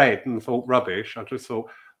I'd read and thought rubbish, I just thought,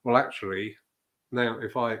 well, actually, now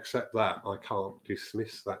if I accept that, I can't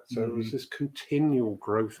dismiss that. So there was this continual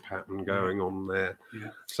growth pattern going on there.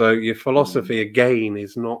 Yeah. So your philosophy again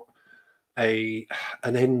is not an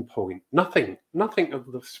end point. Nothing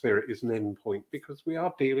of the spirit is an end point, because we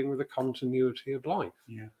are dealing with a continuity of life.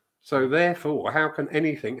 Yeah. So therefore, how can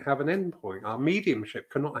anything have an end point? Our mediumship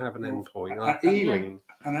cannot have an end point. Our healing.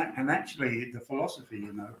 And actually, the philosophy,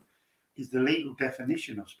 you know, is the legal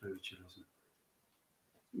definition of spiritualism.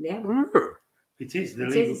 Yeah. It is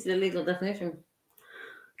the legal definition.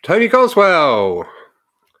 Tony Goswell.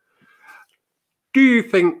 Do you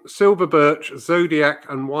think Silver Birch, Zodiac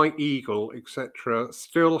and White Eagle, etc.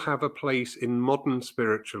 still have a place in modern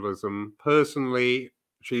spiritualism? Personally,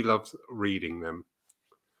 she loves reading them.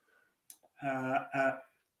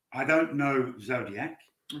 I don't know Zodiac.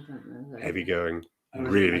 I don't know. Heavy going. Oh,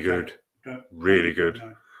 Really good. Really good.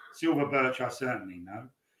 No. Silver Birch, I certainly know.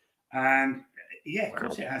 And yeah, of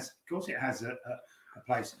course it has. Of course it has a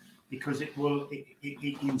place, because it will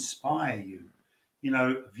inspire you. You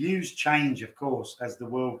know, views change, of course, as the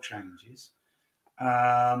world changes,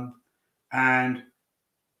 and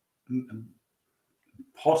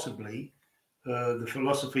possibly the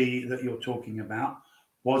philosophy that you're talking about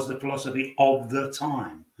was the philosophy of the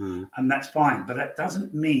time, and that's fine. But that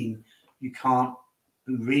doesn't mean you can't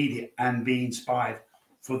read it and be inspired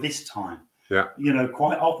for this time. Yeah. You know,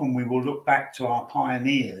 quite often we will look back to our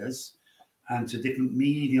pioneers and to different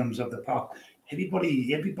mediums of the past. Every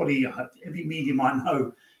medium I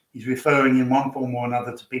know is referring in one form or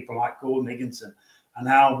another to people like Gordon Higginson and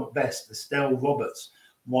Albert Best, Estelle Roberts.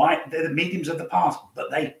 Why? They're the mediums of the past,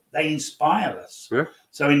 but they inspire us. Yeah.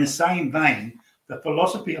 So in the same vein, the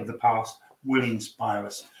philosophy of the past will inspire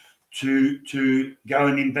us to go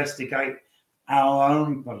and investigate our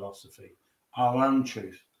own philosophy, our own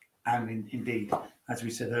truth, and indeed, as we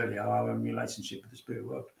said earlier, our own relationship with the spirit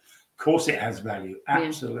world. Of course it has value,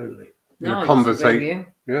 absolutely. No, conversation.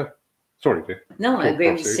 Yeah. Sorry, dear. No, I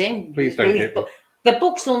agree with Tim. Please don't hit me. The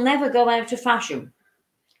books will never go out of fashion.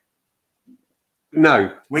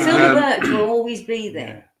 No. Silver Birch will always be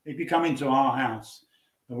there. Yeah. If you come into our house,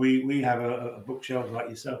 we have a bookshelf like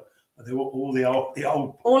yourself. They're all the old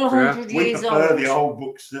all 100 years old. We prefer the old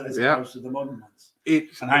books as opposed to the modern ones.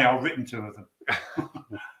 And hey, I've written 2 of them.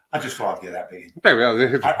 I just thought I'd get that big. There we are.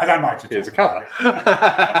 I don't like to. Here's a cover.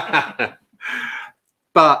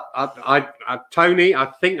 But Tony, I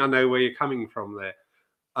think I know where you're coming from there.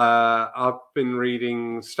 I've been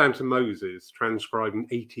reading Stanton Moses, transcribed in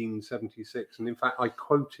 1876, and in fact, I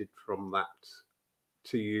quoted from that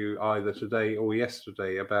to you either today or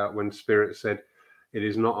yesterday about when Spirit said, "It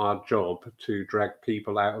is not our job to drag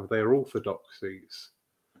people out of their orthodoxies."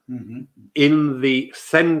 In the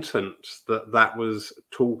sentence that was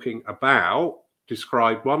talking about,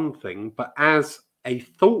 described one thing, but as a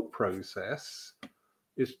thought process,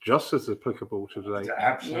 it's just as applicable today.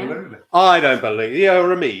 Absolutely. I don't believe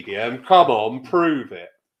you're a medium. Come on, prove it.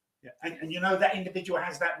 Yeah. And you know that individual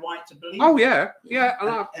has that right to believe. Oh yeah,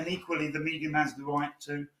 yeah. And equally, the medium has the right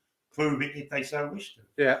to prove it if they so wish to.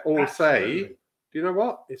 Yeah, or say, do you know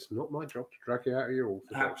what? It's not my job to drag you out of your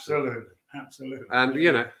orthodoxy. Absolutely. And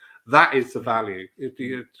you know, that is the value.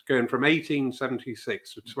 It's going from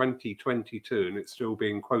 1876 to 2022, and it's still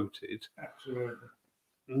being quoted. Absolutely.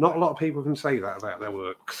 Not a lot of people can say that about their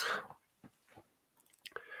works.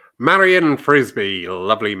 Marion Frisbee,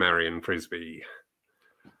 lovely Marion Frisbee.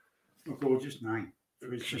 A gorgeous name.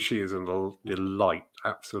 She is a delight,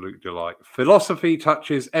 absolute delight. Philosophy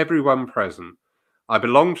touches everyone present. I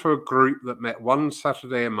belong to a group that met one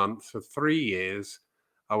Saturday a month for 3 years.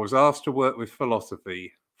 I was asked to work with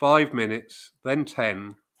philosophy. 5 minutes, then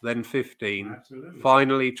 10, then 15,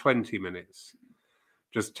 finally 20 minutes.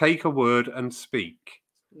 Just take a word and speak.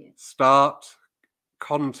 Start,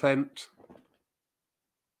 content,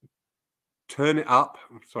 turn it up.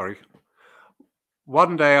 Sorry.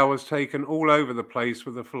 One day I was taken all over the place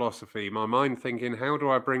with the philosophy, my mind thinking, how do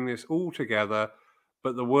I bring this all together?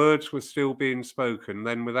 But the words were still being spoken.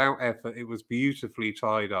 Then without effort, it was beautifully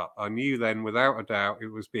tied up. I knew then, without a doubt, it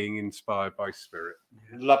was being inspired by Spirit.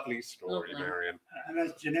 Yeah. Lovely story, Marion. And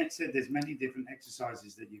as Janette said, there's many different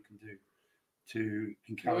exercises that you can do to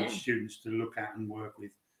encourage students to look at and work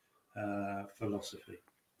with philosophy.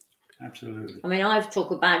 Absolutely. I mean, I've took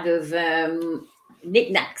a bag of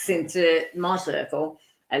knickknacks into my circle: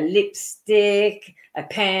 a lipstick, a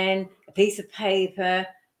pen, a piece of paper,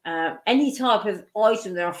 any type of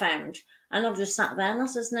item that I found, and I've just sat there and I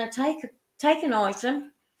says, "Now take an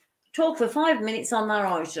item, talk for 5 minutes on that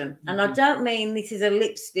item." And I don't mean this is a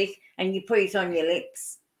lipstick and you put it on your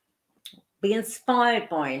lips. be inspired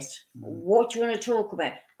by it. What do you want to talk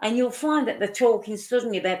about? And you'll find that they're talking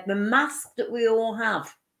suddenly about the mask that we all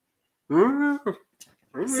have.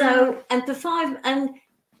 So, and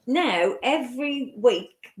now every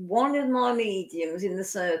week, one of my mediums in the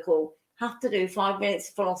circle have to do 5 minutes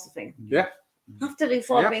of philosophy. Yeah. Have to do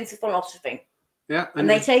 5 minutes of philosophy. Yeah. And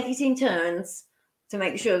they take it in turns to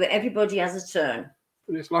make sure that everybody has a turn.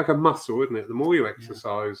 And it's like a muscle, isn't it? The more you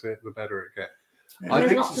exercise it, the better it gets. Yeah, I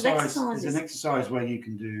think it's an exercise where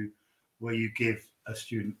you give a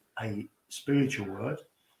student a spiritual word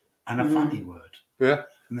and a funny word. Yeah.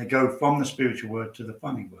 And they go from the spiritual word to the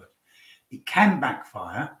funny word. It can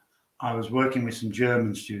backfire. I was working with some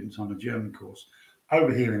German students on a German course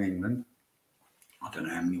over here in England. I don't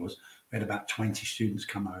know how many it was. We had about 20 students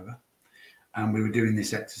come over. And we were doing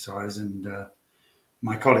this exercise. And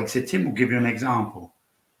my colleague said, Tim, we'll give you an example.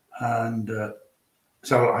 And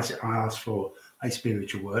so I asked for a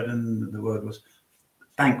spiritual word. And the word was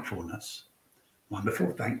thankfulness.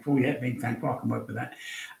 Wonderful, thankful, yeah, being thankful, I can work with that.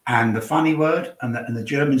 And the funny word, and the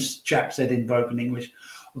German chap said in broken English,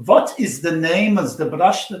 what is the name of the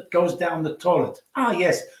brush that goes down the toilet? Ah,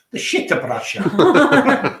 yes, the shitter brush.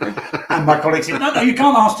 And my colleague said, no, you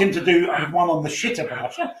can't ask him to do one on the shitter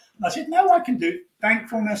brush. And I said, no, I can do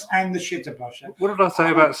thankfulness and the shitter brush. What did I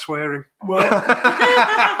say about swearing? Well,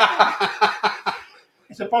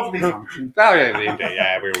 it's a bodily function. Oh, yeah,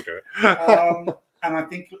 we all do it. And I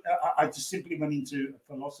think I just simply went into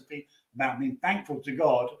philosophy about being thankful to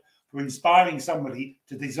God for inspiring somebody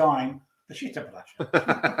to design the shitter brush.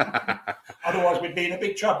 Otherwise, we'd be in a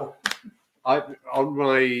big trouble. On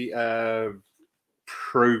my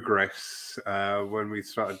progress, when we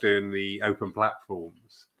started doing the open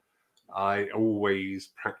platforms, I always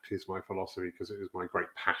practiced my philosophy because it was my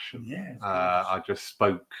great passion. Yeah, I just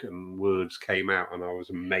spoke and words came out and I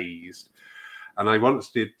was amazed. And I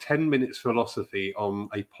once did 10 minutes philosophy on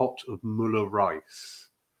a pot of Muller rice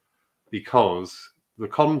because the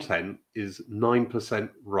content is 9%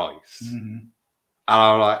 rice. Mm-hmm. And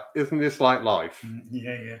I'm like, isn't this like life?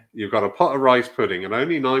 Yeah. You've got a pot of rice pudding and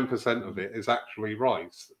only 9% of it is actually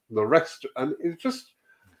rice. The rest, and it's just,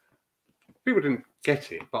 people didn't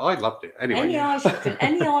get it, but I loved it. Anyway.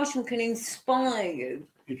 Any item can inspire you.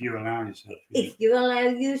 If you allow yourself. If you allow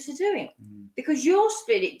you to do it. Because your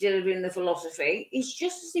spirit delivering the philosophy is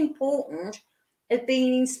just as important as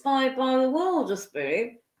being inspired by the world of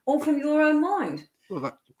spirit or from your own mind. Well,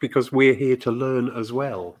 that's because we're here to learn as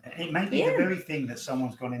well. It may be the very thing that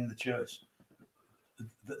someone's gone in the church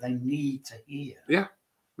that they need to hear. Yeah.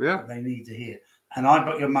 That they need to hear. And I've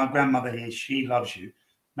got my grandmother here, she loves you.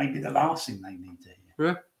 Maybe the last thing they need to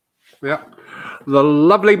hear. Yeah. The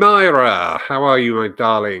lovely Myra. How are you, my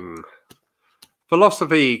darling?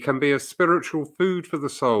 Philosophy can be a spiritual food for the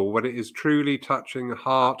soul when it is truly touching the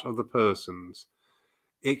heart of the persons.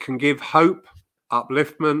 It can give hope,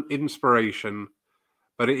 upliftment, inspiration,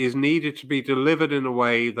 but it is needed to be delivered in a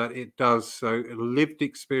way that it does so lived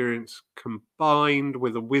experience combined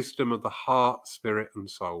with the wisdom of the heart, spirit and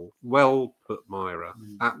soul. Well put, Myra.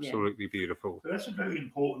 Absolutely beautiful. That's a very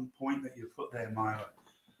important point that you put there, Myra.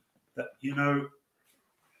 That,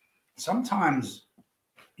 sometimes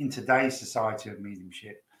in today's society of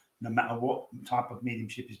mediumship, no matter what type of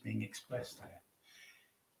mediumship is being expressed there,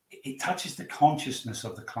 it touches the consciousness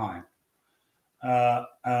of the client.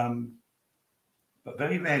 But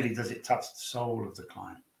very rarely does it touch the soul of the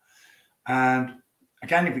client. And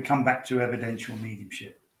again, if we come back to evidential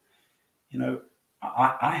mediumship,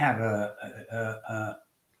 I have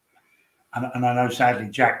and I know sadly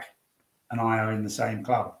Jack and I are in the same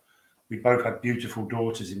club. We both have beautiful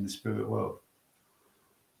daughters in the spirit world.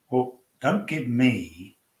 Well, don't give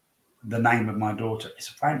me the name of my daughter. It's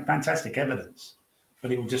fantastic evidence,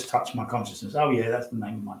 but it will just touch my consciousness. Oh yeah, that's the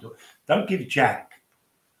name of my daughter. Don't give Jack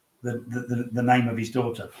the name of his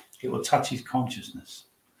daughter. It will touch his consciousness.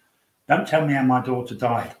 Don't tell me how my daughter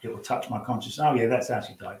died. It will touch my consciousness. Oh yeah, that's how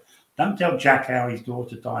she died. Don't tell Jack how his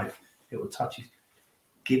daughter died. It will touch his.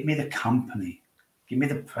 Give me the company. Give me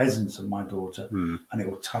the presence of my daughter, and it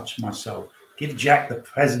will touch my soul. Give Jack the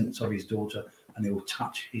presence of his daughter, and it will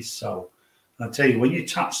touch his soul. And I tell you, when you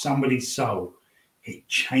touch somebody's soul, it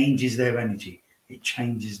changes their energy. It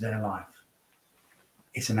changes their life.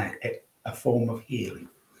 It's a form of healing.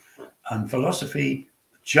 And philosophy,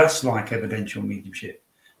 just like evidential mediumship,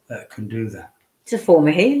 can do that. It's a form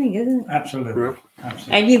of healing, isn't it? Absolutely.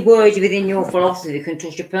 Absolutely. Any word within your philosophy can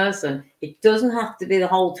touch a person. It doesn't have to be the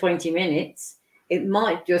whole 20 minutes. It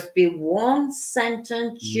might just be one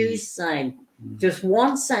sentence you say, just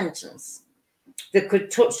one sentence that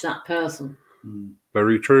could touch that person.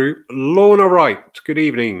 Very true. Lorna Wright, good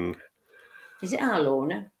evening. Is it our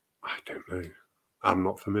Lorna? I don't know. I'm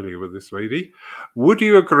not familiar with this lady. Would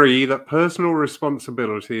you agree that personal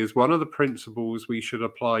responsibility is one of the principles we should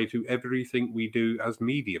apply to everything we do as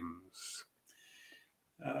mediums?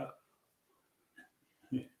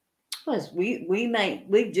 Well, we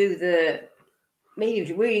do the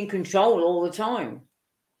mediums. We're in control all the time.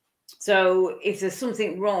 So if there's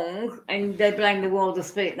something wrong and they blame the world of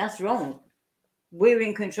spirit, that's wrong. We're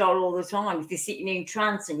in control all the time. If you're sitting in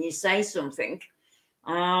trance and you say something,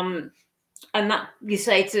 and that you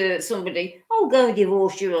say to somebody, "Oh, go and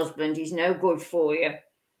divorce your husband. He's no good for you."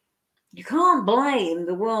 You can't blame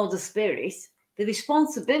the world of spirit. The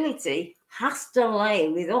responsibility has to lie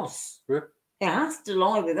with us. Yeah. It has to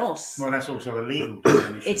lie with us. Well, that's also a legal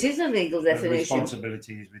definition. It is a legal definition. The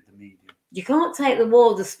responsibility is with the medium. You can't take the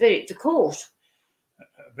world of spirit to court.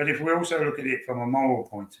 But if we also look at it from a moral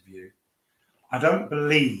point of view, I don't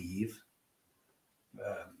believe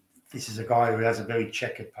this is a guy who has a very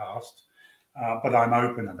checkered past, but I'm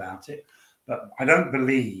open about it. But I don't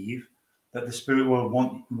believe that the spirit world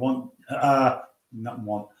I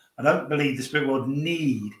don't believe the spirit world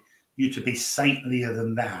need you to be saintlier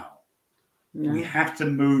than thou. No. We have to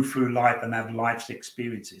move through life and have life's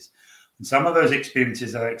experiences. And some of those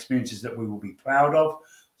experiences are experiences that we will be proud of.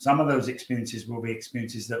 Some of those experiences will be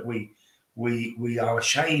experiences that we are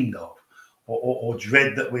ashamed of, or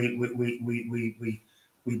dread that we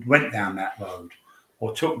went down that road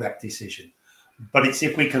or took that decision. But it's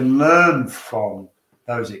if we can learn from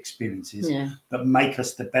those experiences that make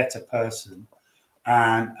us the better person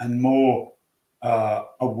and more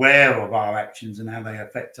aware of our actions and how they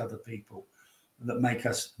affect other people, that make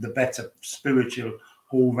us the better spiritual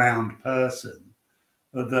all-round person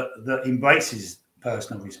that embraces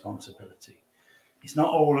personal responsibility. It's not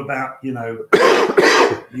all about,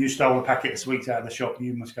 you stole a packet of sweets out of the shop,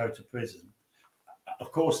 you must go to prison.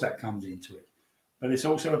 Of course that comes into it. But it's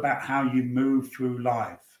also about how you move through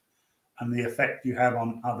life and the effect you have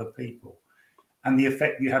on other people and the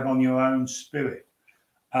effect you have on your own spirit.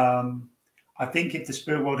 I think if the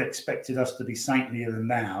spirit world expected us to be saintlier than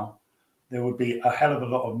thou, there would be a hell of a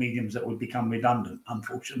lot of mediums that would become redundant,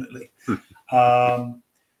 unfortunately.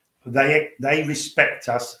 They respect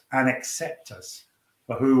us and accept us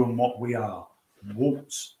for who and what we are,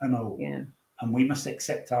 warts and all. Yeah. And we must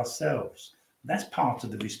accept ourselves. That's part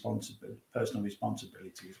of the personal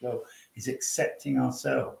responsibility as well, is accepting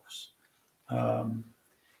ourselves. How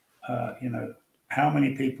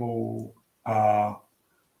many people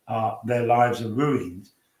their lives are ruined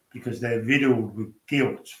because they're riddled with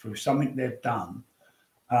guilt for something they've done,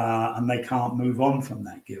 and they can't move on from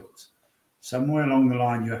that guilt. Somewhere along the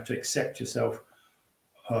line, you have to accept yourself,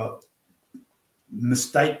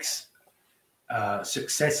 mistakes,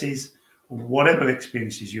 successes, whatever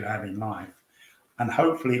experiences you have in life, and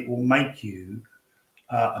hopefully it will make you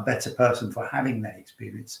a better person for having that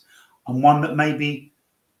experience, and one that maybe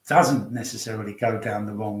doesn't necessarily go down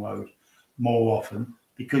the wrong road more often,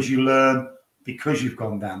 because you learn, because you've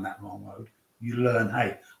gone down that wrong road, you learn,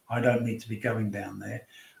 hey, I don't need to be going down there,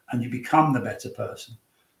 and you become the better person.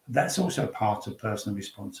 That's also part of personal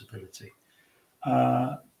responsibility.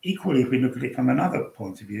 Equally, if we look at it from another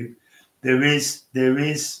point of view, there is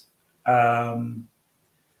a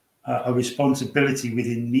responsibility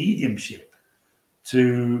within mediumship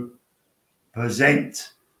to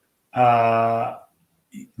present the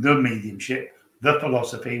mediumship, the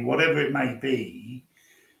philosophy, whatever it may be,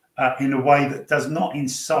 in a way that does not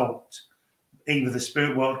insult either the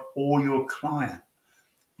spirit world or your client.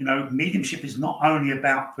 Mediumship is not only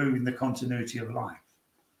about proving the continuity of life.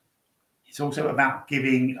 It's also about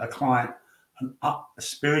giving a client a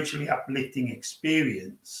spiritually uplifting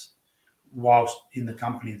experience whilst in the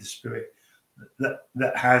company of the spirit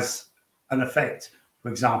that has an effect, for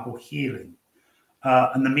example, healing.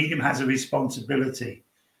 And the medium has a responsibility.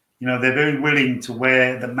 They're very willing to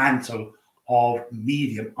wear the mantle of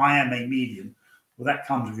medium. I am a medium. Well, that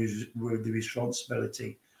comes with the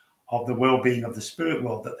responsibility of the well-being of the spirit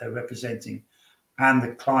world that they're representing and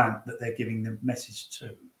the client that they're giving the message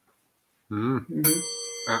to. Mm-hmm.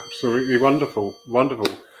 Absolutely wonderful.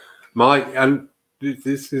 And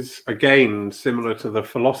this is again similar to the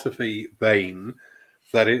philosophy vein,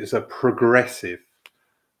 that it's a progressive.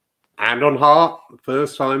 Hand on heart, the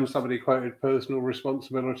first time somebody quoted personal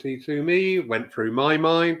responsibility to me, went through my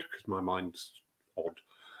mind, because my mind's odd.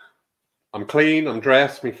 I'm clean, I'm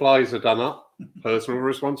dressed, my flies are done up. Personal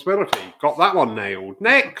responsibility. Got that one nailed.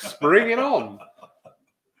 Next, bring it on.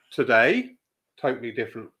 Today, totally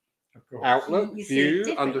different outlook,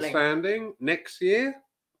 view, understanding. Next year,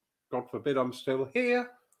 God forbid I'm still here,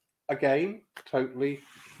 again, totally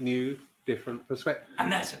new different perspective.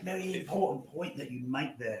 And that's a very important point that you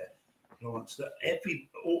make there, Lawrence, that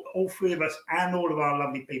all three of us and all of our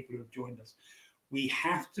lovely people who have joined us, we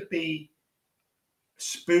have to be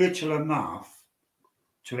spiritual enough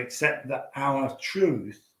to accept that our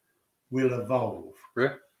truth will evolve.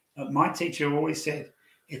 Yeah. My teacher always said,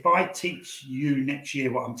 if I teach you next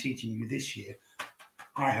year what I'm teaching you this year,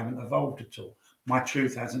 I haven't evolved at all. My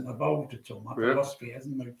truth hasn't evolved at all. My philosophy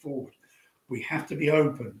hasn't moved forward. We have to be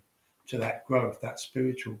open to that growth, that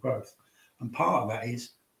spiritual growth. And part of that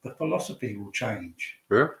is the philosophy will change.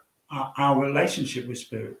 Yeah. Our relationship with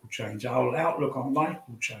spirit will change. Our outlook on life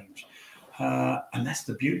will change. And that's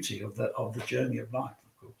the beauty of the journey of life,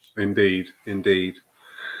 of course. Indeed, indeed.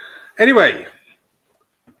 Anyway,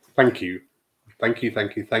 thank you. Thank you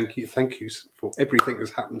for everything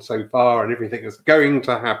that's happened so far and everything that's going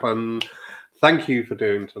to happen. Thank you for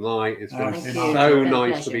doing tonight. It's been so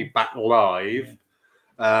nice to be back live.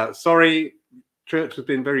 Sorry, church has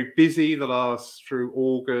been very busy through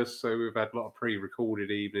August, so we've had a lot of pre-recorded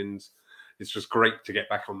evenings. It's just great to get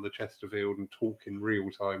back on the Chesterfield and talk in real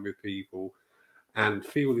time with people and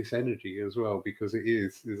feel this energy as well, because it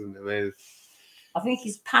is, isn't it? I think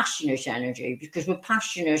it's passionate energy, because we're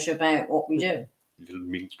passionate about what we do. Little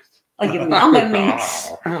minx. I'm a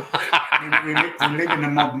minx. We live in a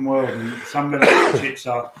modern world, and some relationships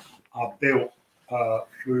are built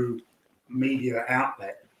through media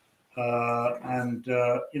outlet. And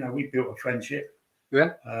we built a friendship.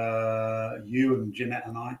 Yeah. You and Janette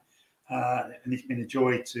and I. And it's been a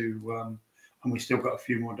joy to, and we've still got a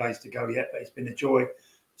few more days to go yet, but it's been a joy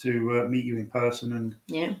to meet you in person and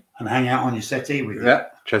hang out on your settee with you. Yeah,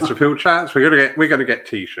 Chesterfield chats. We're gonna get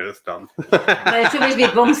t-shirts done. There's always be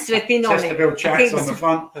bum stripping on it. Chesterfield chats on the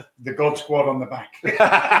front, the God Squad on the back.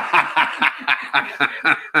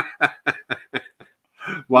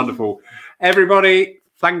 Wonderful, everybody.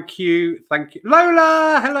 Thank you,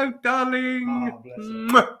 Lola. Hello, darling.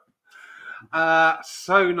 Oh,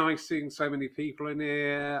 so nice seeing so many people in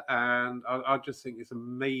here, and I just think it's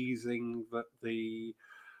amazing that the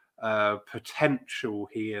potential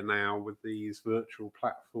here now with these virtual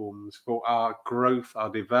platforms for our growth,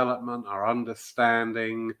 our development, our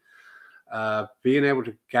understanding, being able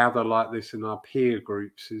to gather like this in our peer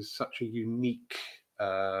groups is such a unique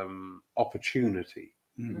opportunity.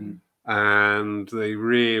 Mm-hmm. And they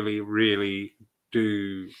really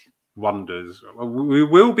do wonders. We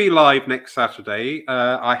will be live next Saturday.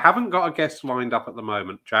 I haven't got a guest lined up at the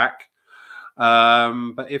moment, Jack,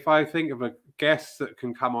 but if I think of a guest that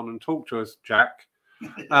can come on and talk to us, Jack,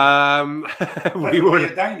 we would.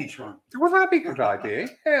 A Danish one. Well, that'd be a good idea.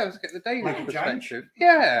 Yeah, let's get the Danish perspective.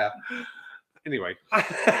 Yeah. Anyway,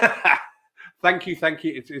 thank you.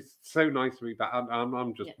 It's so nice to be back.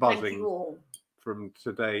 I'm just buzzing from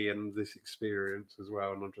today and this experience as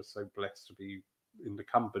well, and I'm just so blessed to be in the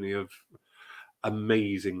company of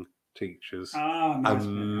amazing teachers. Nice.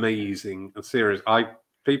 Amazing and serious.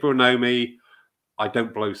 People know me. I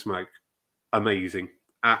don't blow smoke. Amazing,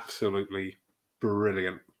 absolutely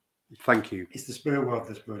brilliant. Thank you. It's the spirit world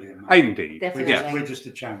that's brilliant, mate. Indeed. We're just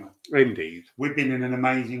a channel. Indeed. We've been in an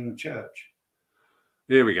amazing church.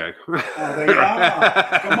 Here we go. Oh, there you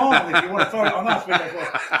are. Come on, if you want to throw it on us,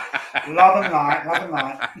 love and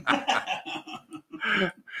light.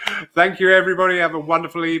 Thank you, everybody. Have a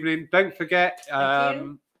wonderful evening. Don't forget,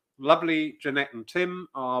 lovely Janette and Tim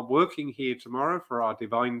are working here tomorrow for our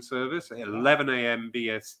divine service at 11 a.m.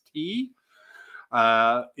 BST.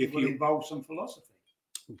 It will involve some philosophy.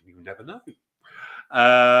 You never know.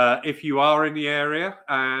 If you are in the area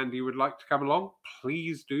and you would like to come along,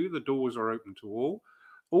 please do. The doors are open to all.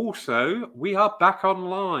 Also, we are back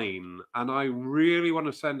online, and I really want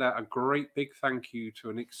to send out a great big thank you to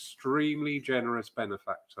an extremely generous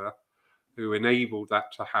benefactor who enabled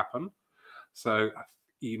that to happen. So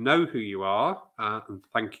you know who you are, and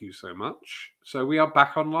thank you so much. So we are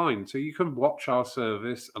back online, so you can watch our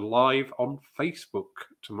service live on Facebook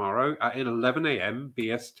tomorrow at 11 a.m.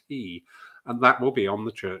 BST, and that will be on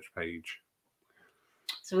the church page.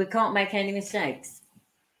 So we can't make any mistakes?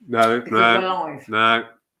 No,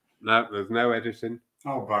 No, there's no editing.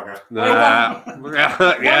 Oh, bugger. No.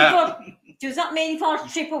 Yeah. Does that mean if I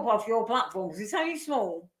trip up off your platform, because it's only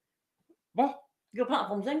small? What? Your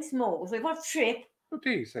platform's only small, so if I trip... What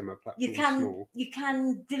do you say my platform's small? You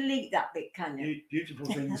can delete that bit, can you? Beautiful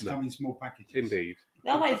things come in small packages. Indeed.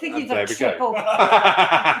 No, I think if I trip go. up...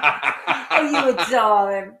 Oh, you a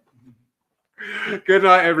darling. Good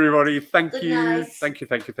night, everybody. Thank Good you. night. Thank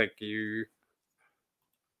you.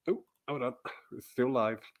 Oh, hold on. It's still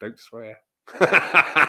live. Don't swear.